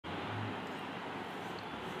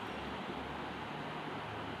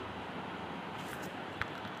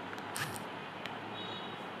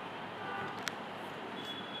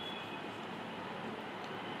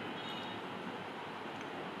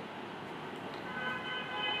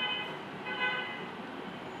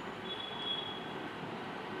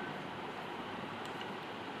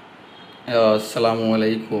আসসালামু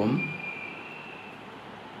আলাইকুম।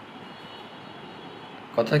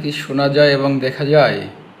 কথা কি শোনা যায় এবং দেখা যায়?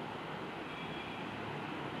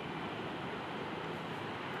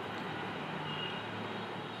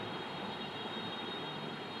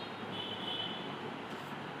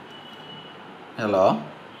 হ্যালো,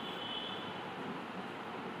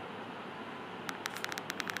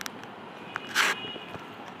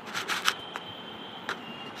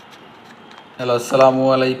 হ্যালো, আসসালামু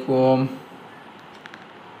আলাইকুম।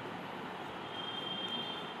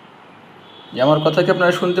 আমার কথা কি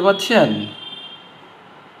আপনারা শুনতে পাচ্ছেন?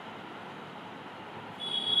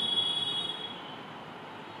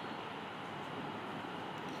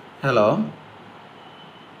 হ্যালো,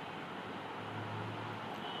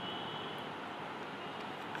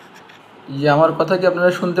 আমার কথা কি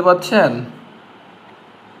আপনারা শুনতে পাচ্ছেন?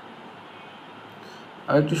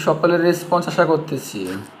 আমি একটু সকলের রেসপন্স আশা করতেছি।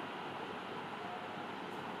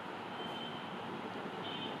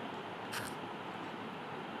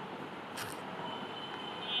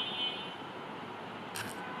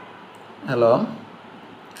 হ্যালো,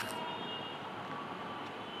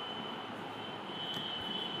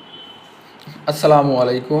 আসসালামু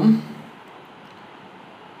আলাইকুম।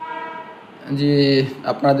 জি,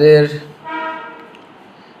 আপনাদের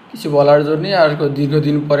কিছু বলার জন্যই আর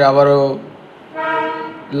দীর্ঘদিন পরে আবারও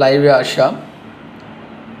লাইভে আসা।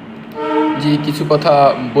 জি, কিছু কথা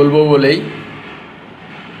বলবো বলেই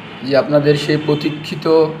যে আপনাদের সেই প্রতীক্ষিত,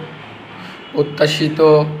 প্রত্যাশিত,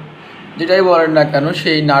 যেটাই বলেন না কেন,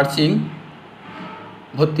 সেই নার্সিং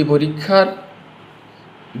ভর্তি পরীক্ষার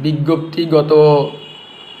বিজ্ঞপ্তি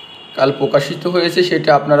গতকাল প্রকাশিত হয়েছে, সেটা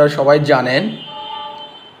আপনারা সবাই জানেন।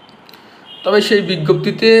 তবে সেই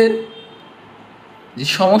বিজ্ঞপ্তিতে যে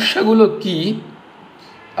সমস্যাগুলো কি,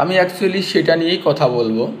 আমি অ্যাকচুয়ালি সেটা নিয়েই কথা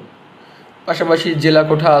বলবো। পাশাপাশি জেলা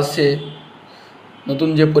কোঠা আছে, নতুন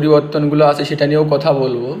যে পরিবর্তনগুলো আছে সেটা নিয়েও কথা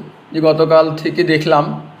বলবো। যে গতকাল থেকে দেখলাম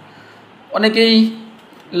অনেকেই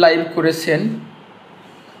লাইভ করেছেন,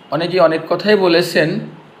 অনেকেই অনেক কথাই বলেছেন,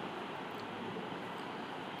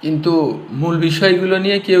 কিন্তু মূল বিষয়গুলো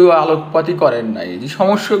নিয়ে কেউ আলোকপাতই করেন নাই। যে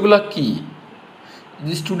সমস্যাগুলো কি,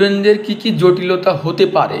 যে স্টুডেন্টদের কি কি জটিলতা হতে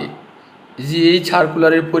পারে যে এই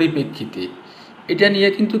সার্কুলারের পরিপ্রেক্ষিতে, এটা নিয়ে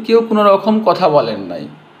কিন্তু কেউ কোনো রকম কথা বলেন নাই।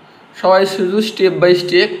 সবাই শুধু স্টেপ বাই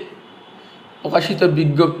স্টেপ প্রকাশিত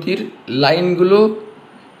বিজ্ঞপ্তির লাইনগুলো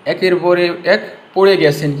একের পরে এক পড়ে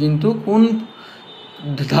গেছেন, কিন্তু কোন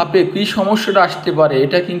ধাপে কী সমস্যাটা আসতে পারে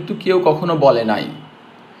এটা কিন্তু কেউ কখনো বলে নাই।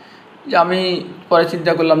 যে আমি পরে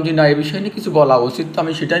চিন্তা করলাম যে না, এই বিষয় নিয়ে কিছু বলা উচিত, তো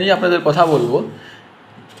আমি সেটা নিয়ে আপনাদের কথা বলবো।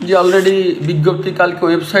 যে অলরেডি বিজ্ঞপ্তি কালকে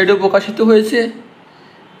ওয়েবসাইটেও প্রকাশিত হয়েছে।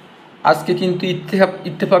 আজকে কিন্তু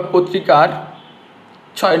ইত্তেফাক পত্রিকার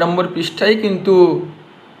 6 নম্বর পৃষ্ঠায় কিন্তু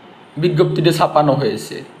বিজ্ঞপ্তিটা ছাপানো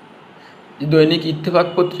হয়েছে। দৈনিক ইত্তেফাক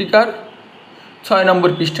পত্রিকার 6 নম্বর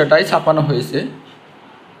পৃষ্ঠাটাই ছাপানো হয়েছে।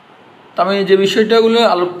 তো আমি যে বিষয়টাগুলো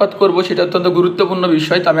আলোকপাত করব সেটা অত্যন্ত গুরুত্বপূর্ণ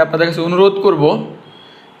বিষয়। তো আমি আপনাদের কাছে অনুরোধ করব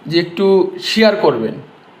যে একটু শেয়ার করবেন,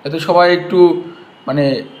 যাতে সবাই একটু মানে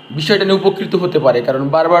বিষয়টা নিয়ে উপকৃত হতে পারে। কারণ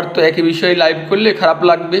বারবার তো একই বিষয়ে লাইভ করলে খারাপ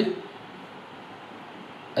লাগবে,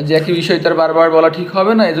 যে একই বিষয় তার বারবার বলা ঠিক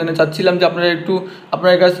হবে না। এই জন্য চাচ্ছিলাম যে আপনারা একটু,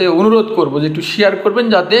 আপনার কাছে অনুরোধ করব যে একটু শেয়ার করবেন,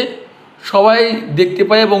 যাতে সবাই দেখতে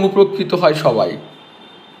পায় এবং উপকৃত হয় সবাই।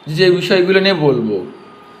 যে বিষয়গুলো নিয়ে বলবো,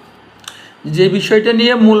 যে বিষয়টা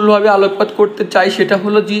নিয়ে মূলভাবে আলোকপাত করতে চাই সেটা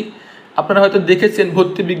হলো যে আপনারা হয়তো দেখেছেন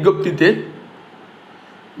ভর্তি বিজ্ঞপ্তিতে,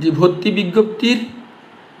 যে ভর্তি বিজ্ঞপ্তির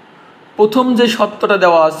প্রথম যে শর্তটা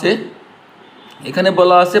দেওয়া আছে, এখানে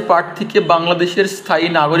বলা আছে প্রার্থীকে বাংলাদেশের স্থায়ী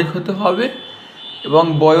নাগরিক হতে হবে এবং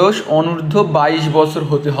বয়স অনূর্ধ্ব 22 বছর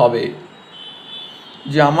হতে হবে।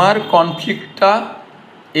 যে আমার কনফ্লিক্টটা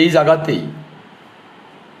এই জায়গাতেই,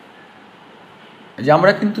 যে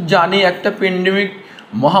আমরা কিন্তু জানি একটা প্যান্ডেমিক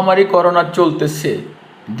মহামারী করোনা চলতেছে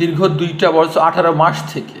দীর্ঘ 2টা বছর 18 মাস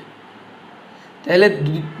থেকে। তাহলে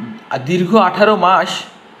দীর্ঘ 18 মাস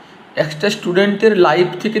একটা স্টুডেন্টের লাইফ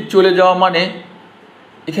থেকে চলে যাওয়া মানে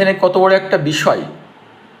এখানে কত বড় একটা বিষয়।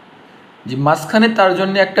 যে মাঝখানে তার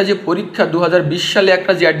জন্য একটা যে পরীক্ষা 2020 সালে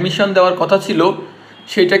একটা যে অ্যাডমিশন দেওয়ার কথা ছিল,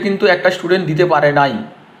 সেটা কিন্তু একটা স্টুডেন্ট দিতে পারে নাই।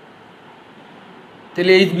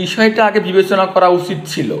 তাহলে এই বিষয়টা আগে বিবেচনা করা উচিত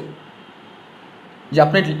ছিল। যে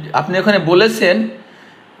আপনি ওখানে বলেছেন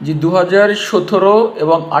যে 2017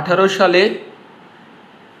 এবং 18 সালে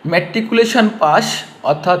ম্যাট্রিকুলেশন পাস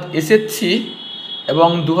অর্থাৎ এসএসসি, এবং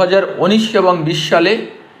 2019 এবং 20 সালে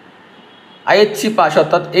আইএসসি পাস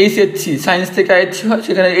অর্থাৎ এইচএসসি, সায়েন্স থেকে আইএসসি হয়,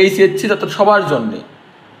 সেখানে এইচএসসি অর্থাৎ সবার জন্যে।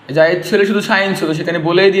 যে আইএসসি হলে শুধু সায়েন্স হতো, সেখানে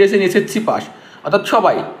বলেই দিয়েছেন এসএসসি পাস অর্থাৎ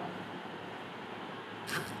সবাই।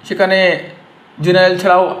 সেখানে জেনারেল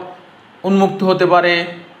ছাড়াও উন্মুক্ত হতে পারে,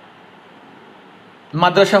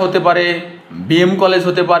 মাদ্রাসা হতে পারে, বিএম কলেজ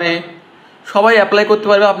হতে পারে, সবাই অ্যাপ্লাই করতে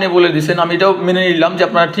পারবে। আপনি বলে দিয়েছেন, আমি এটাও মেনে নিলাম যে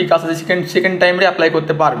আপনারা ঠিক আছে, সেকেন্ড টাইমে অ্যাপ্লাই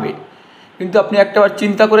করতে পারবে। কিন্তু আপনি একটাবার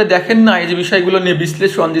চিন্তা করে দেখেন না এই যে বিষয়গুলো নিয়ে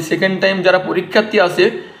বিশ্লেষণ, যে সেকেন্ড টাইম যারা পরীক্ষার্থী আছে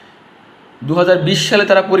 2020 সালে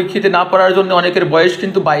তারা পরীক্ষা দিতে না পারার জন্য অনেকের বয়স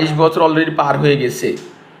কিন্তু 22 বছর অলরেডি পার হয়ে গেছে।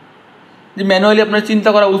 যে ম্যানুয়ালি আপনার চিন্তা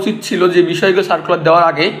করা উচিত ছিল যে বিষয়গুলো সার্কুলার দেওয়ার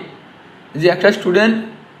আগে, যে একটা স্টুডেন্ট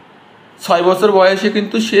 6 বছর বয়সে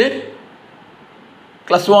কিন্তু সে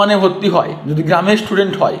ক্লাস 1-এ ভর্তি হয় যদি গ্রামের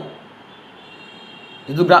স্টুডেন্ট হয়।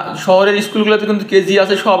 কিন্তু শহরের স্কুলগুলোতে কিন্তু কেজি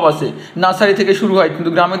আছে, সব আছে, নার্সারি থেকে শুরু হয়, কিন্তু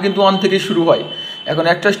গ্রামে কিন্তু 1 থেকে শুরু হয়। এখন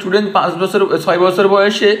একটা স্টুডেন্ট 6 বছর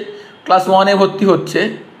বয়সে ক্লাস 1-এ ভর্তি হচ্ছে,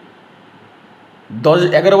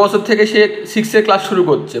 11 বছর থেকে সে 6-এ ক্লাস শুরু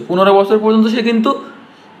করছে, 15 বছর পর্যন্ত সে কিন্তু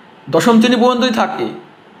দশম শ্রেণী পর্যন্তই থাকে।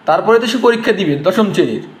 তারপরে তো সে পরীক্ষা দিবে দশম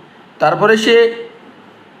শ্রেণীর, তারপরে সে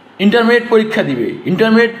ইন্টারমিডিয়েট পরীক্ষা দিবে।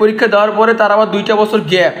 ইন্টারমিডিয়েট পরীক্ষা দেওয়ার পরে তার আবার 2টা বছর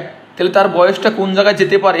গ্যাপ। তাহলে তার বয়সটা কোন জায়গায়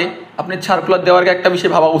যেতে পারে? আপনি সার্কুলার দেওয়ার আগে একটা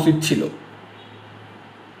বিষয় ভাবা উচিত ছিল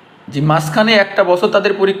যে মাঝখানে একটা বছর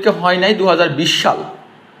তাদের পরীক্ষা হয় নাই 2020 সাল,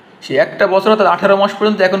 সে একটা বছর অর্থাৎ 18 মাস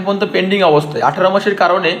পর্যন্ত এখন পর্যন্ত পেন্ডিং অবস্থায়। 18 মাসের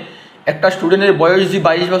কারণে একটা স্টুডেন্টের বয়স যে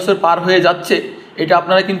 22 বছর পার হয়ে যাচ্ছে, এটা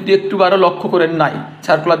আপনারা কিন্তু একটুবারও লক্ষ্য করেন নাই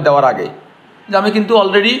সার্কুলার দেওয়ার আগে। যে আমি কিন্তু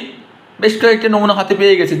অলরেডি বেশ কয়েকটা নমুনা হাতে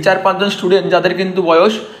পেয়ে গেছি, 4-5 জন স্টুডেন্ট যাদের কিন্তু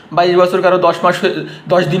বয়স 22 বছর, কারো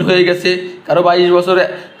 10 দিন হয়ে গেছে, কারো 22 বছর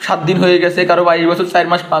 7 দিন হয়ে গেছে, কারো 22 বছর 4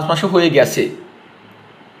 মাস 5 মাসও হয়ে গেছে।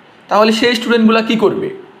 তাহলে সেই স্টুডেন্টগুলো কি করবে?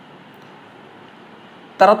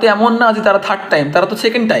 তারা তো এমন না যে তারা থার্ড টাইম, তারা তো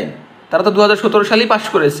সেকেন্ড টাইম। তারা তো 2017 সালেই পাস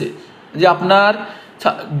করেছে। যে আপনার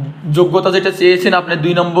যোগ্যতা যেটা চেয়েছেন, আপনি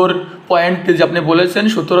 2 নম্বর পয়েন্ট যে আপনি বলেছেন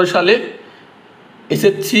 17 সালে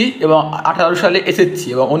এসএসসি এবং 18 সালে এসএসসি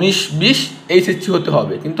এবং 19-20 এইচএসসি হতে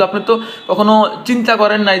হবে। কিন্তু আপনি তো কখনো চিন্তা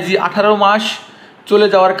করেন নাই যে 18 মাস চলে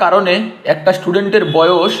যাওয়ার কারণে একটা স্টুডেন্টের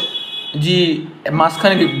বয়স যে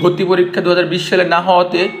মাঝখানে ভর্তি পরীক্ষা 2020 সালে না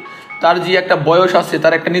হওয়াতে তার যে একটা বয়স আছে,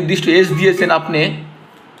 তার একটা নির্দিষ্ট এজ দিয়েছেন আপনি,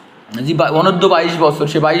 যে অনূর্ধ্ব 22 বছর,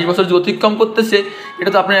 সে 22 বছর যে অতিক্রম করতেছে, এটা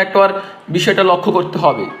তো আপনার একবার বিষয়টা লক্ষ্য করতে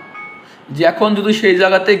হবে। যে এখন যদি সেই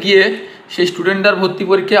জায়গাতে গিয়ে সেই স্টুডেন্টটার ভর্তি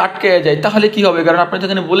পরীক্ষায় আটকে যায় তাহলে কি হবে? কারণ আপনি তো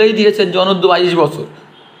এখানে বলেই দিয়েছেন যে অনূর্ধ্ব 22 বছর।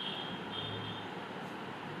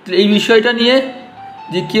 এই বিষয়টা নিয়ে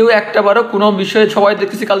যে কেউ একটাবারও কোনো বিষয়ে, সবাই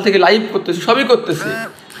দেখতেছি কাল থেকে লাইভ করতেছে, সবই করতেছে,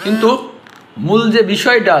 কিন্তু মূল যে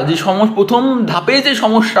বিষয়টা, যে প্রথম ধাপে যে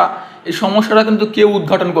সমস্যা, এই সমস্যাটা কিন্তু কেউ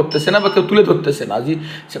উদ্ঘাটন করতেছে না বা কেউ তুলে ধরতেছে না। যে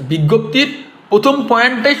বিজ্ঞপ্তির প্রথম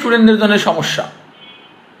পয়েন্টটাই স্টুডেন্টদের জন্য সমস্যা।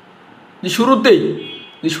 যে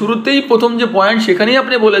শুরুতেই প্রথম যে পয়েন্ট, সেখানেই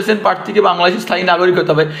আপনি বলেছেন প্রার্থীকে বাংলাদেশের স্থায়ী নাগরিক হতে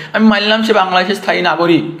হবে। আমি মানলাম সে বাংলাদেশের স্থায়ী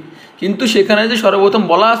নাগরিক, কিন্তু সেখানে যে সর্বপ্রথম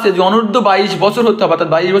বলা আছে যে অনূর্ধ্ব 22 বছর হতে হবে, অর্থাৎ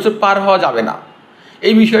 22 বছর পার হওয়া যাবে না।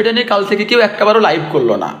 এই বিষয়টা নিয়ে কাল থেকে কেউ একটাবারও লাইভ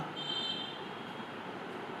করলো না।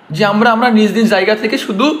 যে আমরা নিজ নিজ জায়গা থেকে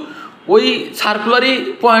শুধু ওই সার্কুলারই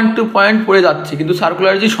পয়েন্ট টু পয়েন্ট পড়ে যাচ্ছি, কিন্তু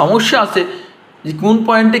সার্কুলারের যে সমস্যা আছে, যে কোন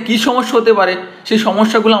পয়েন্টে কী সমস্যা হতে পারে, সেই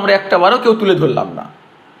সমস্যাগুলো আমরা একটাবারও কেউ তুলে ধরলাম না।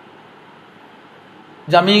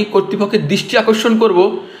 যে আমি কর্তৃপক্ষের দৃষ্টি আকর্ষণ করব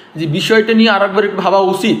যে বিষয়টা নিয়ে আর একবার ভাবা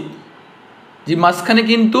উচিত। যে মাঝখানে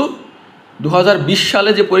কিন্তু 2020 সালে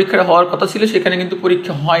যে পরীক্ষাটা হওয়ার কথা ছিল, সেখানে কিন্তু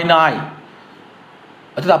পরীক্ষা হয় নাই।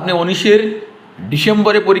 অর্থাৎ আপনি 19-এর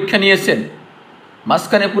ডিসেম্বরে পরীক্ষা নিয়েছেন,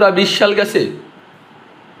 মাঝখানে পুরা 20 সাল গেছে,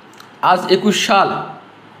 আজ 21 সাল,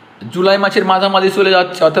 জুলাই মাসের মাঝামাঝি চলে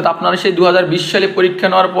যাচ্ছে। অর্থাৎ আপনারা সেই 2020 সালে পরীক্ষা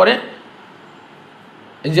নেওয়ার পরে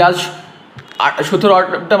যে আজ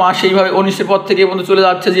 17-18টা মাস, এইভাবে 19-এর পর থেকে পর্যন্ত চলে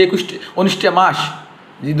যাচ্ছে যে 19টা মাস,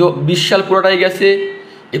 যে 20 সাল পুরোটাই গেছে,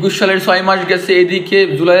 21 সালের 6 মাস গেছে, এদিকে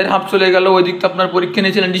জুলাইয়ের হাফ চলে গেল, ওই দিক তো আপনার পরীক্ষা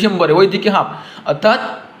নিয়েছিলেন ডিসেম্বরে, ওই দিকে হাফ, অর্থাৎ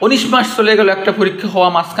 19 মাস চলে গেল একটা পরীক্ষা হওয়া,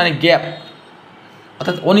 মাঝখানে গ্যাপ।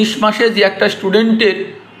 অর্থাৎ 19 মাসে যে একটা স্টুডেন্টের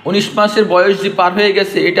 19 মাসের বয়স যে পার হয়ে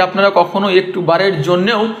গেছে, এটা আপনারা কখনো একটু বারের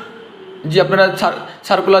জন্যেও যে আপনারা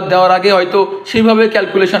সার্কুলার দেওয়ার আগে হয়তো সেইভাবে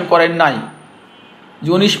ক্যালকুলেশন করেন নাই যে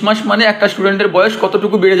 19 মাস মানে একটা স্টুডেন্টের বয়স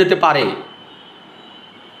কতটুকু বেড়ে যেতে পারে।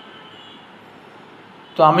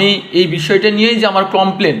 তো আমি এই বিষয়টা নিয়েই যে আমার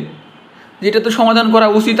কমপ্লেন, যে এটা তো সমাধান করা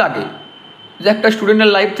উচিত আগে। যে একটা স্টুডেন্টের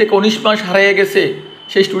লাইফ থেকে 19 মাস হারিয়ে গেছে,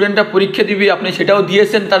 সেই স্টুডেন্টটা পরীক্ষা দিবে, আপনি সেটাও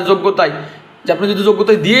দিয়েছেন তার যোগ্যতায়, যে আপনি যদি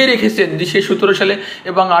যোগ্যতায় দিয়ে রেখেছেন যে সে 17 সালে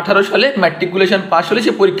এবং 18 সালে ম্যাট্রিকুলেশন পাস হলে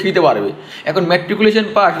সে পরীক্ষা দিতে পারবে। এখন ম্যাট্রিকুলেশন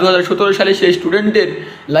পাস 2017 সালে সেই স্টুডেন্টের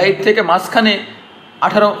লাইফ থেকে মাঝখানে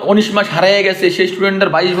 19 মাস হারিয়ে গেছে, সেই স্টুডেন্টের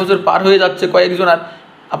 22 বছর পার হয়ে যাচ্ছে কয়েকজন। আর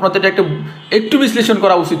আপনাদের এটা একটু বিশ্লেষণ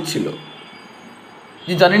করা উচিত ছিল।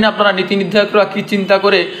 যে জানি না আপনারা নীতি নির্ধারকরা কী চিন্তা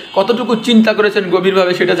করে, কতটুকু চিন্তা করেছেন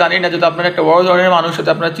গভীরভাবে সেটা জানি না। যদি আপনারা একটা বড় ধরনের মানুষ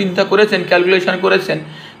সাথে আপনারা চিন্তা করেছেন, ক্যালকুলেশন করেছেন,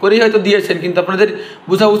 করেই হয়তো দিয়েছেন, কিন্তু আপনাদের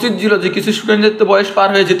বোঝা উচিত ছিল যে কিছু স্টুডেন্টদের তো বয়স পার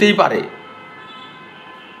হয়ে যেতেই পারে।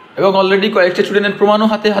 এবং অলরেডি কয়েকটা স্টুডেন্টের প্রমাণও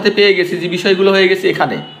হাতে হাতে পেয়ে গেছে যে বিষয়গুলো হয়ে গেছে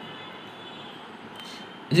এখানে।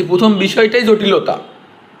 যে প্রথম বিষয়টাই জটিলতা।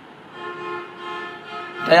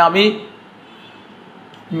 তাই আমি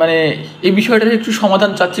মানে এই বিষয়টার একটু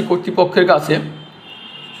সমাধান চাচ্ছি কর্তৃপক্ষের কাছে।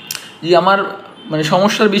 যে আমার মানে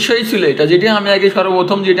সমস্যার বিষয়ই ছিল এটা, যেটা আমি আগে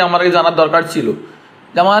সর্বপ্রথম যেটা আমার আগে জানার দরকার ছিল,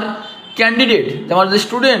 যে আমার ক্যান্ডিডেট, যে আমার যে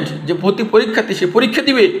স্টুডেন্ট, যে ভর্তি পরীক্ষার্থী, সে পরীক্ষা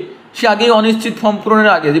দিবে, সে আগেই অনিশ্চিত ফর্ম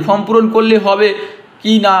পূরণের আগে, যে ফর্ম পূরণ করলে হবে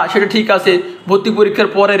কি না সেটা ঠিক আছে, ভর্তি পরীক্ষার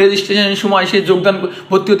পরে রেজিস্ট্রেশনের সময় সে যোগদান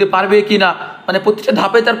ভর্তি হতে পারবে কি না, মানে প্রতিটা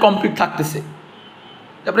ধাপে তার কমপ্লিট থাকতেছে।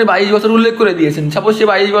 আপনি 22 বছর উল্লেখ করে দিয়েছেন, সাপোজ সে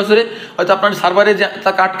 22 বছরে হয়তো আপনার সার্ভারে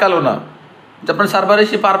তা কাটকালো না, যে আপনার সার্ভারে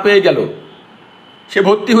সে পার পেয়ে গেল, সে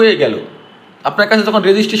ভর্তি হয়ে গেল, আপনার কাছে যখন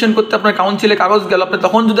রেজিস্ট্রেশন করতে আপনার কাউন্সিলে কাগজ গেল, আপনি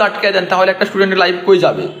তখন যদি আটকে দেন তাহলে একটা স্টুডেন্টের লাইফ কই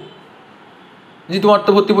যাবে? যে তোমার তো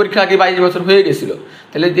ভর্তি পরীক্ষা আগে 22 বছর হয়ে গেছিলো,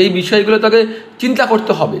 তাহলে এই বিষয়গুলো তাকে চিন্তা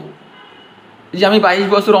করতে হবে। যে আমি 22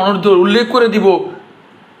 বছর অনূর্ধ্ব উল্লেখ করে দিব,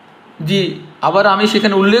 জি আবার আমি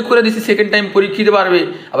সেখানে উল্লেখ করে দিচ্ছি সেকেন্ড টাইম পরীক্ষা দিতে পারবে,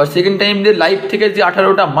 আবার সেকেন্ড টাইমদের লাইফ থেকে যে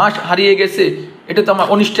 18টা মাস হারিয়ে গেছে, এটা তো আমার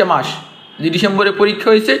 19টা মাস। যে ডিসেম্বরে পরীক্ষা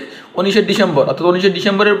হয়েছে 19শে ডিসেম্বর, অর্থাৎ 19শে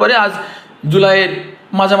ডিসেম্বরের পরে আজ জুলাইয়ের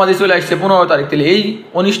মাঝামাঝি চলে আসছে 15 তারিখ, তাহলে এই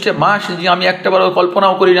 19টা মাস যে আমি একটাবারও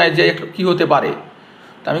কল্পনাও করি নাই যে কী হতে পারে।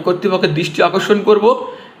 তা আমি কর্তৃপক্ষের দৃষ্টি আকর্ষণ করব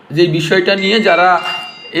যে বিষয়টা নিয়ে যারা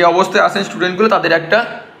এই অবস্থায় আছেন স্টুডেন্টগুলো, তাদের একটা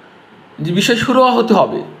যে বিষয় শুরু হতে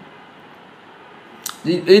হবে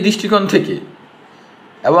যে এই দৃষ্টিকোণ থেকে।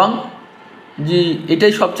 এবং যে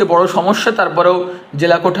এটাই সবচেয়ে বড় সমস্যা। তারপরেও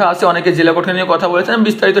জেলা কোঠা আছে, অনেকে জেলা কোঠা নিয়ে কথা বলেছেন, আমি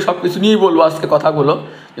বিস্তারিত সব কিছু নিয়েই বলবো আজকে কথাগুলো,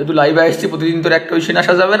 যেহেতু লাইভে আসছি, প্রতিদিন তো একটা বিষয়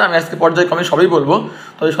আসা যাবে না, আমি আজকে পর্যায়ক্রমে সবই বলবো।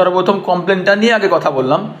 তবে সর্বপ্রথম কমপ্লেনটা নিয়ে আগে কথা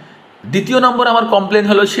বললাম। দ্বিতীয় নম্বর আমার কমপ্লেন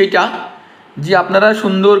হলো সেইটা যে আপনারা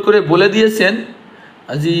সুন্দর করে বলে দিয়েছেন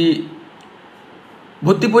যে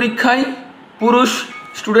ভর্তি পরীক্ষায় পুরুষ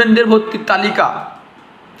স্টুডেন্টদের ভর্তির তালিকা,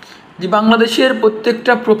 যে বাংলাদেশের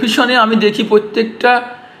প্রত্যেকটা প্রফেশনে আমি দেখি প্রত্যেকটা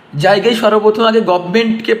জায়গায় সর্বপ্রথম আগে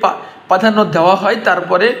গভর্নমেন্টকে প্রাধান্য দেওয়া হয়,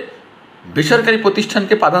 তারপরে বেসরকারি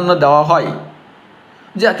প্রতিষ্ঠানকে প্রাধান্য দেওয়া হয়।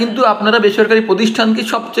 যা কিন্তু আপনারা বেসরকারি প্রতিষ্ঠানকে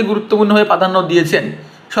সবচেয়ে গুরুত্বপূর্ণভাবে প্রাধান্য দিয়েছেন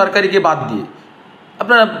সরকারিকে বাদ দিয়ে।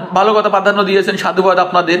 আপনারা ভালো কথা প্রাধান্য দিয়েছেন, সাধুবাদ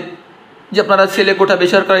আপনাদের, যে আপনারা ছেলে কোটা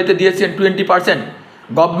বেসরকারিতে দিয়েছেন 20%,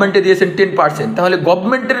 গভর্নমেন্টে দিয়েছেন 10%। তাহলে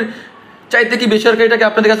গভর্নমেন্টের চাইতে কি বেসরকারিটাকে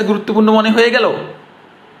আপনাদের কাছে গুরুত্বপূর্ণ মনে হয়ে গেল?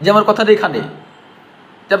 যে আমার কথাটা এখানে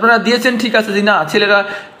যে আপনারা দিয়েছেন ঠিক আছে, যে না ছেলেরা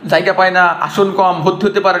জায়গা পায় না, আসন কম, ভর্তি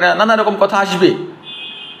হতে পারে না, নানা রকম কথা আসবে,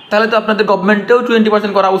 তাহলে তো আপনাদের গভর্নমেন্টেও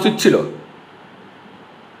 20% করা উচিত ছিল।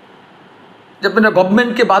 যে আপনারা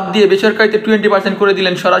গভর্নমেন্টকে বাদ দিয়ে বেসরকারিতে 20% করে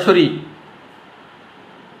দিলেন সরাসরি,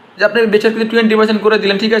 যে আপনি বেসরকারি 20% করে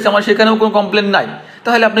দিলেন, ঠিক আছে, আমার সেখানেও কোনো কমপ্লেন নাই।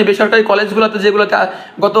 তাহলে আপনি বেসরকারি কলেজগুলোতে যেগুলোতে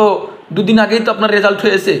গত 2 দিন আগেই তো আপনার রেজাল্ট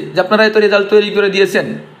হয়েছে, যে আপনারাই তো রেজাল্ট তৈরি করে দিয়েছেন,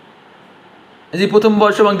 যে প্রথম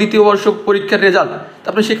বর্ষ এবং দ্বিতীয় বর্ষ পরীক্ষার রেজাল্ট,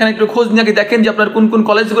 আপনি সেখানে একটু খোঁজ নিয়ে দেখেন যে আপনার কোন কোন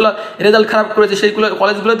কলেজগুলো রেজাল্ট খারাপ করেছে, সেইগুলো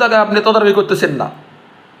কলেজগুলো তো আগে আপনি তদারকি করতেছেন না।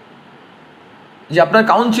 যে আপনার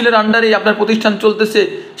কাউন্সিলের আন্ডারেই আপনার প্রতিষ্ঠান চলতেছে,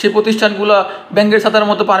 সেই প্রতিষ্ঠানগুলো ব্যাংকের খাতার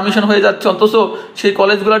মতো পারমিশন হয়ে যাচ্ছে, অথচ সেই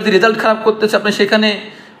কলেজগুলোর যে রেজাল্ট খারাপ করতেছে আপনি সেখানে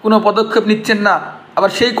কোনো পদক্ষেপ নিচ্ছেন না।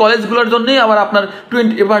 আবার সেই কলেজগুলোর জন্যই আবার আপনার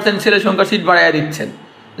 20% ছেলের সংখ্যা সিট বাড়াইয়া দিচ্ছেন,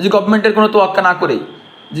 যে গভর্নমেন্টের কোনো তোয়াক্কা না করেই।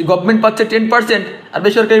 যে গভর্নমেন্ট পাচ্ছে 10% আর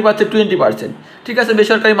বেসরকারি পাচ্ছে 20%। ঠিক আছে,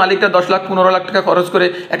 বেসরকারি মালিকরা 10 লাখ 15 লাখ টাকা খরচ করে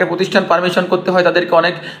একটা প্রতিষ্ঠান পারমিশন করতে হয়, তাদেরকে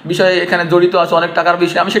অনেক বিষয়ে এখানে জড়িত আছে, অনেক টাকার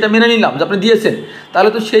বিষয়, আমি সেটা মেনে নিলাম যে আপনি দিয়েছেন, তাহলে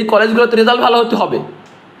তো সেই কলেজগুলোতে রেজাল্ট ভালো হতে হবে।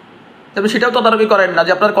 তবে সেটাও তদারকি করেন না,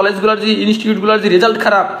 যে আপনার কলেজগুলোর যে ইনস্টিটিউটগুলোর যে রেজাল্ট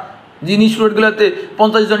খারাপ, যে ইনস্টিটিউটগুলোতে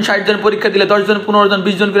 50 জন 60 জন পরীক্ষা দিলে 10 জন 15 জন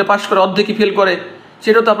 20 জন করে পাশ করে অর্ধেকই ফেল করে,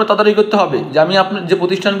 সেটাও তো আপনার তদারকি করতে হবে। যে আমি আপনার যে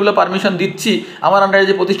প্রতিষ্ঠানগুলো পারমিশন দিচ্ছি, আমার আন্ডারে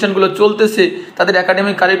যে প্রতিষ্ঠানগুলো চলতেছে, তাদের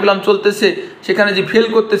একাডেমিক কারিকুলাম চলতেছে, সেখানে যে ফেল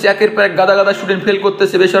করতেছে, একের পর এক গাদা গাদা স্টুডেন্ট ফেল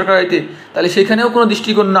করতেছে বেসরকারিতে, তাহলে সেখানেও কোনো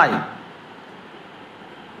দৃষ্টিকোণ নাই।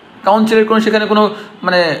 কাউন্সিলের কোনো সেখানে কোনো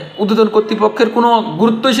মানে ঊর্ধ্বতন কর্তৃপক্ষের কোনো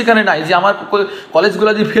গুরুত্বই সেখানে নাই, যে আমার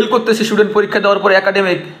কলেজগুলো যে ফেল করতেছে স্টুডেন্ট পরীক্ষা দেওয়ার পরে,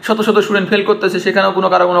 একাডেমিক শত শত স্টুডেন্ট ফেল করতেছে, সেখানেও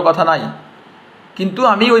কারো কোনো কথা নাই। কিন্তু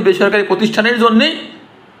আমি ওই বেসরকারি প্রতিষ্ঠানের জন্যেই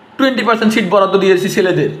 20% সিট বরাদ্দ দিয়েছি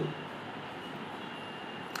ছেলেদের।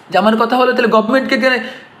 যে আমার কথা হলো তাহলে গভর্নমেন্টকে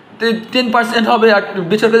 10% হবে আর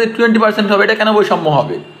বেসরকারি 20% হবে, এটা কেন বৈষম্য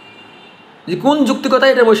হবে? যে কোন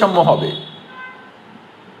যুক্তিকতায় এটা বৈষম্য হবে?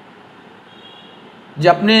 যে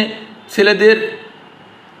আপনি ছেলেদের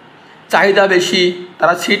চাহিদা বেশি,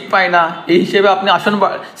 তারা সিট পায় না, এই হিসেবে আপনি আসন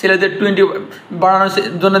ছেলেদের 20 বাড়ানোর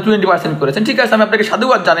জন্য 20% করেছেন। ঠিক আছে, আমি আপনাকে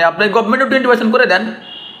সাধুবাদ জানাই, আপনি গভর্নমেন্টও 20% করে দেন,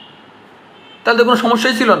 তাহলে তো কোনো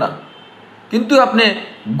সমস্যাই ছিল না। কিন্তু আপনি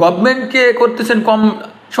গভর্নমেন্টকে করতেছেন কম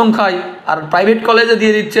সংখ্যায় আর প্রাইভেট কলেজে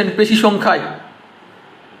দিয়ে দিচ্ছেন বেশি সংখ্যায়।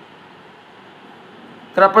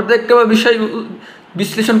 তারপর দেখতে হবে বিষয়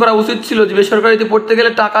বিশ্লেষণ করা উচিত ছিল যে বেসরকারিতে পড়তে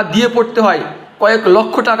গেলে টাকা দিয়ে পড়তে হয়, কয়েক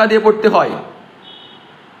লক্ষ টাকা দিয়ে পড়তে হয়।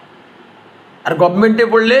 আর গভর্নমেন্টে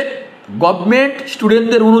পড়লে গভর্নমেন্ট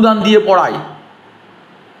স্টুডেন্টদের অনুদান দিয়ে পড়ায়।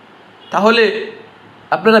 তাহলে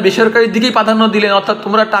আপনারা বেসরকারির দিকেই প্রাধান্য দিলেন, অর্থাৎ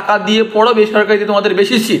তোমরা টাকা দিয়ে পড়ো, বেসরকারিতে তোমাদের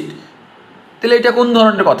বেশি সিট। তাহলে এটা কোন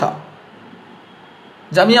ধরনের কথা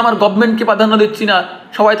যে আমি আমার গভর্নমেন্টকে প্রাধান্য দিচ্ছি না?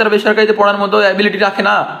 সবাই তারা বেসরকারিতে পড়ার মতো অ্যাবিলিটি রাখে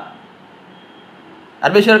না। আর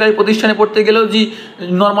বেসরকারি প্রতিষ্ঠানে পড়তে গেলেও যে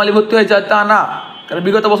নর্মালি ভর্তি হয়ে যায় তা না, কারণ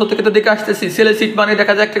বিগত বছর থেকে তো দেখে আসতেছি ছেলে সিট মানে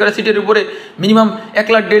দেখা যায় একটা করে সিটের উপরে মিনিমাম 1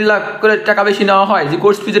 লাখ 1.5 লাখ করে টাকা বেশি নেওয়া হয়। যে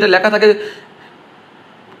কোর্স ফি যেটা লেখা থাকে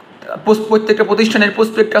প্রত্যেকটা প্রতিষ্ঠানের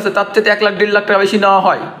প্রসপেক্টাসে তার থেকে 1 লাখ 1.5 লাখ টাকা বেশি নেওয়া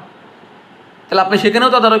হয়। তাহলে আপনি সেখানেও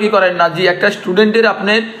তদারকি করেন না যে একটা স্টুডেন্টের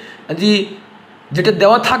আপনার যে যেটা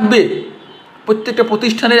দেওয়া থাকবে, প্রত্যেকটা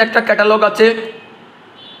প্রতিষ্ঠানের একটা ক্যাটালগ আছে,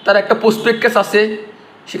 তার একটা প্রসপেক্টাস আছে,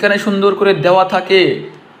 সেখানে সুন্দর করে দেওয়া থাকে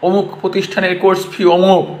অমুক প্রতিষ্ঠানের কোর্স ফি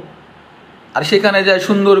অমুক। আর সেখানে যায়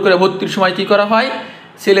সুন্দর করে ভর্তির সময় কী করা হয়,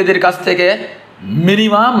 ছেলেদের কাছ থেকে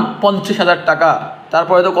মিনিমাম 50,000 টাকা,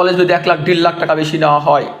 তারপরে তো কলেজ যদি 1 লাখ 1.5 লাখ টাকা বেশি নেওয়া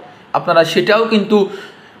হয়। আপনারা সেটাও কিন্তু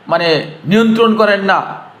মানে নিয়ন্ত্রণ করেন না,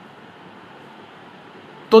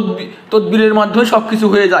 তদবিরের মাধ্যমে সব কিছু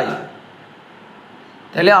হয়ে যায়।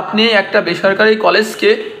 তাহলে আপনি একটা বেসরকারি কলেজকে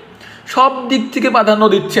সব দিক থেকে প্রাধান্য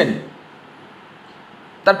দিচ্ছেন,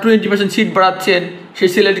 তার 20% সিট বাড়াচ্ছেন, সেই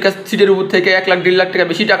ছেলের কাছ সিটের উপর থেকে 1 লাখ 1.5 লাখ টাকা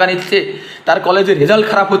বেশি টাকা নিচ্ছে, তার কলেজের রেজাল্ট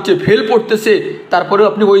খারাপ হচ্ছে, ফেল পড়তেছে, তারপরেও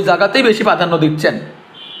আপনি ওই জায়গাতেই বেশি প্রাধান্য দিচ্ছেন।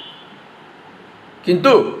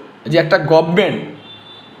 কিন্তু যে একটা গভর্নমেন্ট,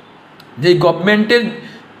 যেই গভর্নমেন্টের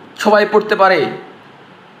সবাই পড়তে পারে,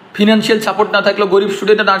 ফিনান্সিয়াল সাপোর্ট না থাকলেও গরিব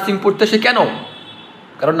স্টুডেন্টরা নার্সিং পড়তেছে কেন?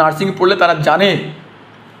 কারণ নার্সিং পড়লে তারা জানে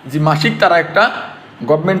যে মাসিক তারা একটা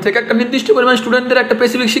গভর্নমেন্ট থেকে একটা নির্দিষ্ট পরিমাণ স্টুডেন্টদের একটা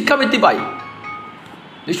স্পেসিফিক শিক্ষাবৃত্তি পায়।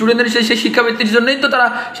 স্টুডেন্টদের সেই শিক্ষাবৃত্তির জন্যই তো তারা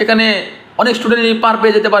সেখানে অনেক স্টুডেন্ট পার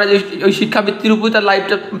পেয়ে যেতে পারে, যে ওই শিক্ষাবৃত্তির উপরে তার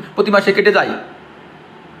লাইফটা প্রতি মাসে কেটে যায়।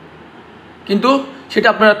 কিন্তু সেটা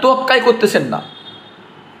আপনারা তোয়াক্কাই করতেছেন না,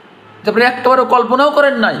 যে আপনারা একটাবারও কল্পনাও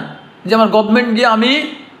করেন নাই যে আমার গভর্নমেন্ট গিয়ে আমি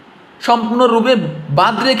সম্পূর্ণরূপে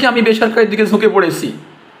বাদ রেখে আমি বেসরকারির দিকে ঝুঁকে পড়েছি,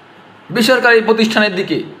 বেসরকারি প্রতিষ্ঠানের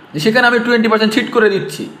দিকে, যে সেখানে আমি 20% সিট করে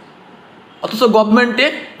দিচ্ছি, অথচ গভর্নমেন্টে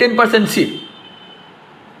 10% সিট।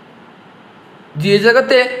 যে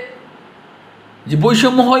জায়গাতে যে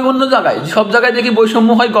বৈষম্য হয় অন্য জায়গায়, সব জায়গায় দেখি বৈষম্য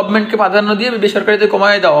হয়, গভর্নমেন্টকে প্রাধান্য দিয়ে বেসরকারিতে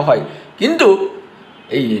কমায় দেওয়া হয়। কিন্তু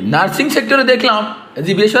এই নার্সিং সেক্টরে দেখলাম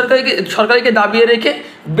যে সরকারিকে দাবিয়ে রেখে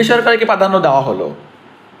বেসরকারিকে প্রাধান্য দেওয়া হলো,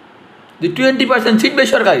 যে 20% সিট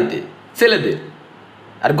বেসরকারিতে ছেলেদের,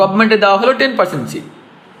 আর গভর্নমেন্টে দেওয়া হলো 10% সিট।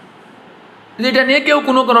 যেটা নিয়ে কেউ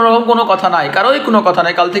কোনো রকম কোনো কথা নাই, কারোই কোনো কথা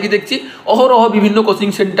নাই। কাল থেকে দেখছি অহরহ বিভিন্ন কোচিং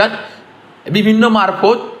সেন্টার, বিভিন্ন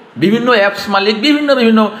মারফত, বিভিন্ন অ্যাপস মালিক,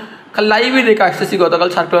 বিভিন্ন লাইভে দেখে আসতেছি গতকাল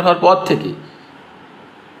সার্কুলার হওয়ার পর থেকে।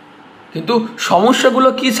 কিন্তু সমস্যাগুলো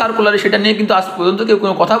কি সার্কুলারে সেটা নিয়ে কিন্তু আজ পর্যন্ত কেউ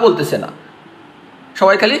কোনো কথা বলতেছে না।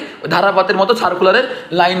 সবাই খালি ধারাপাতের মতো সার্কুলারের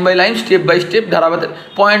line by line, step by step ধারাপাতের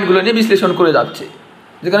পয়েন্টগুলো নিয়ে বিশ্লেষণ করে যাচ্ছে,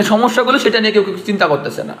 যেখানে সমস্যাগুলো সেটা নিয়ে কেউ চিন্তা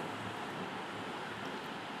করতেছে না।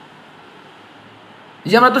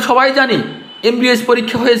 যে আমরা তো সবাই জানি এমবিবিএস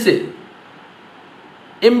পরীক্ষা হয়েছে,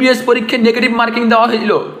 এমবিবিএস পরীক্ষায় নেগেটিভ মার্কিং দেওয়া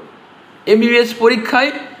হয়েছিল, এমবিবিএস পরীক্ষায়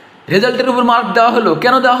রেজাল্টের উপর মার্ক দেওয়া হলো।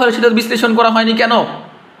 কেন দেওয়া হলো সেটা বিশ্লেষণ করা হয়নি কেন?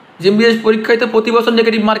 যে এমবিবিএস পরীক্ষায় তো প্রতি বছর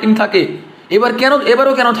নেগেটিভ মার্কিং থাকে,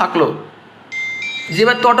 এবারও কেন থাকলো?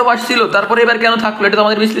 যেবার তো অটো পাস ছিল, তারপরে এবার কেন থাকলো? এটা তো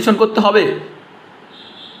আমাদের বিশ্লেষণ করতে হবে,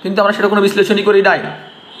 কিন্তু আমরা সেটা কোনো বিশ্লেষণই করি নাই।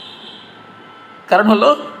 কারণ হলো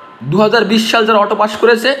 2020 সাল যারা অটো পাস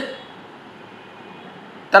করেছে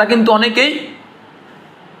তারা কিন্তু অনেকেই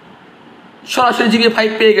সরাসরি জিপিএ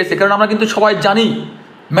 5 পেয়ে গেছে। কারণ আমরা কিন্তু সবাই জানি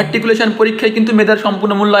ম্যাট্রিকুলেশন পরীক্ষায় কিন্তু মেধার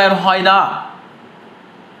সম্পূর্ণ মূল্যায়ন হয় না।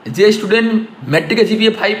 যে স্টুডেন্ট ম্যাট্রিকে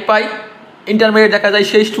জিপিএ 5 পায়, ইন্টারমিডিয়েট দেখা যায়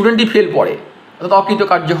সেই স্টুডেন্টই ফেল পড়ে, অর্থাৎ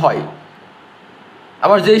অকৃতকার্য হয়।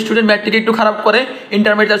 আবার যে স্টুডেন্ট ম্যাট্রিকে একটু খারাপ করে,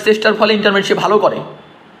 ইন্টারমিডিয়েট তার চেষ্টার ফলে ইন্টারমিডিয়েট সে ভালো করে,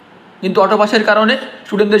 কিন্তু অটো পাসের কারণে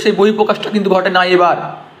স্টুডেন্টদের সেই বহিঃপ্রকাশটা কিন্তু ঘটে না এবার।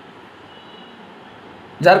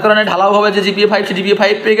 যার কারণে ঢালাওভাবে যে জিপিএ 5 সে জিপিএ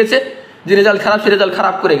 5 পেয়ে গেছে, যে রেজাল্ট খারাপ সে রেজাল্ট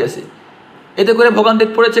খারাপ করে গেছে। এতে করে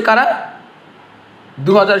ভোগান্তিতে পড়েছে কারা?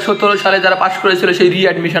 2017 সালে যারা পাশ করেছিল সেই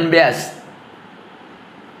রিঅ্যাডমিশন ব্যাচ,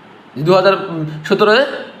 2017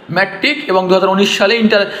 ম্যাট্রিক এবং 2019 সালে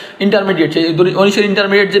ইন্টারমিডিয়েট, সেই 19-এর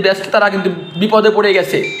ইন্টারমিডিয়েট যে ব্যাচটা তারা কিন্তু বিপদে পড়ে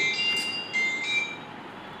গেছে।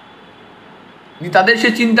 তাদের সে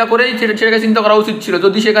চিন্তা করেই সেটাকে চিন্তা করা উচিত ছিল।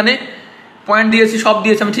 যদি সেখানে পয়েন্ট দিয়েছি, সব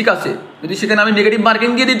দিয়েছি আমি, ঠিক আছে, যদি সেখানে আমি নেগেটিভ মার্কিং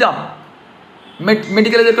দিয়ে দিতাম,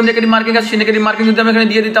 মেডিকেলে যেরকম নেগেটিভ মার্কিং আছে সেই নেগেটিভ মার্কিং যদি আমি এখানে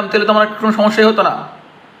দিয়ে দিতাম, তাহলে তো আমার কোনো সমস্যাই হতো না।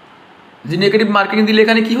 যে নেগেটিভ মার্কিং দিলে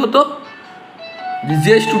এখানে কি হতো,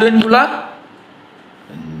 যে স্টুডেন্টগুলা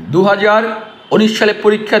সালে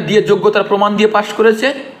পরীক্ষা দিয়ে যোগ্যতার প্রমাণ দিয়ে পাশ করেছে,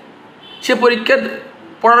 সে পরীক্ষার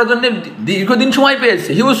পড়ার জন্য দীর্ঘদিন সময় পেয়েছে,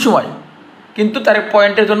 হিউজ সময়, কিন্তু তার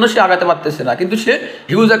পয়েন্টের জন্য সে আগাতে পারতেছে না, কিন্তু সে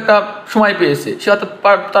হিউজ একটা সময় পেয়েছে, সে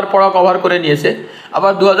তার পড়া কভার করে নিয়েছে।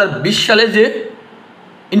 আবার 2020 সালে যে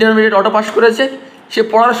ইন্টারমিডিয়েট অটো পাস করেছে, সে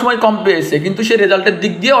পড়ার সময় কম পেয়েছে, কিন্তু সে রেজাল্টের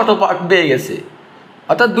দিক দিয়ে অটো পেয়ে গেছে,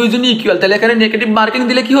 অর্থাৎ দুইজনই ইকুয়াল। তাহলে এখানে নেগেটিভ মার্কিং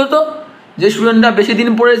দিলে কী হতো, যে স্টুডেন্টরা বেশি দিন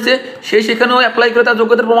পড়েছে সে সেখানেও অ্যাপ্লাই করে তার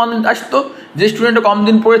যোগ্যতার প্রমাণ আসতো, যে স্টুডেন্টরা কম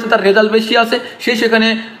দিন পড়েছে তার রেজাল্ট বেশি আসে সে সেখানে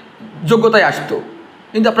যোগ্যতায় আসতো,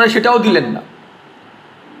 কিন্তু আপনারা সেটাও দিলেন না,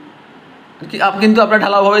 কিন্তু আপনারা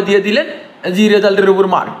ঢালাওভাবে দিয়ে দিলেন জি রেজাল্টের উপর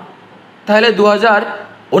মার্ক। তাহলে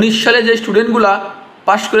 2019 সালে যে স্টুডেন্টগুলা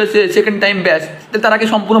পাস করেছে সেকেন্ড টাইম ব্যাচ, তারা কি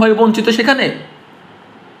সম্পূর্ণভাবে বঞ্চিত সেখানে?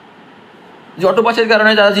 যে অটো পাসের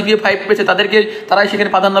কারণে যারা জিপিএ 5 পেয়েছে তারাই সেখানে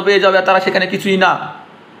প্রাধান্য পেয়ে যাবে, আর তারা সেখানে কিছুই না,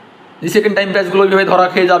 যে সেকেন্ড টাইম ব্যাচগুলো ওইভাবে ধরা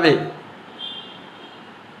খেয়ে যাবে।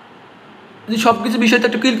 যে সব কিছু বিষয়টা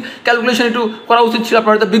একটু ক্যালকুলেশন একটু করা উচিত ছিল।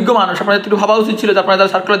 আপনারা তো বিজ্ঞ মানুষ, আপনাদের একটু ভাবা উচিত ছিল যে আপনারা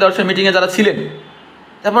যারা সার্কুলার দেওয়ার মিটিংয়ে যারা ছিলেন,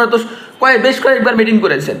 আপনারা তো বেশ কয়েকবার মিটিং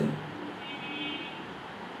করেছেন,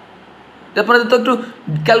 আপনাদের তো একটু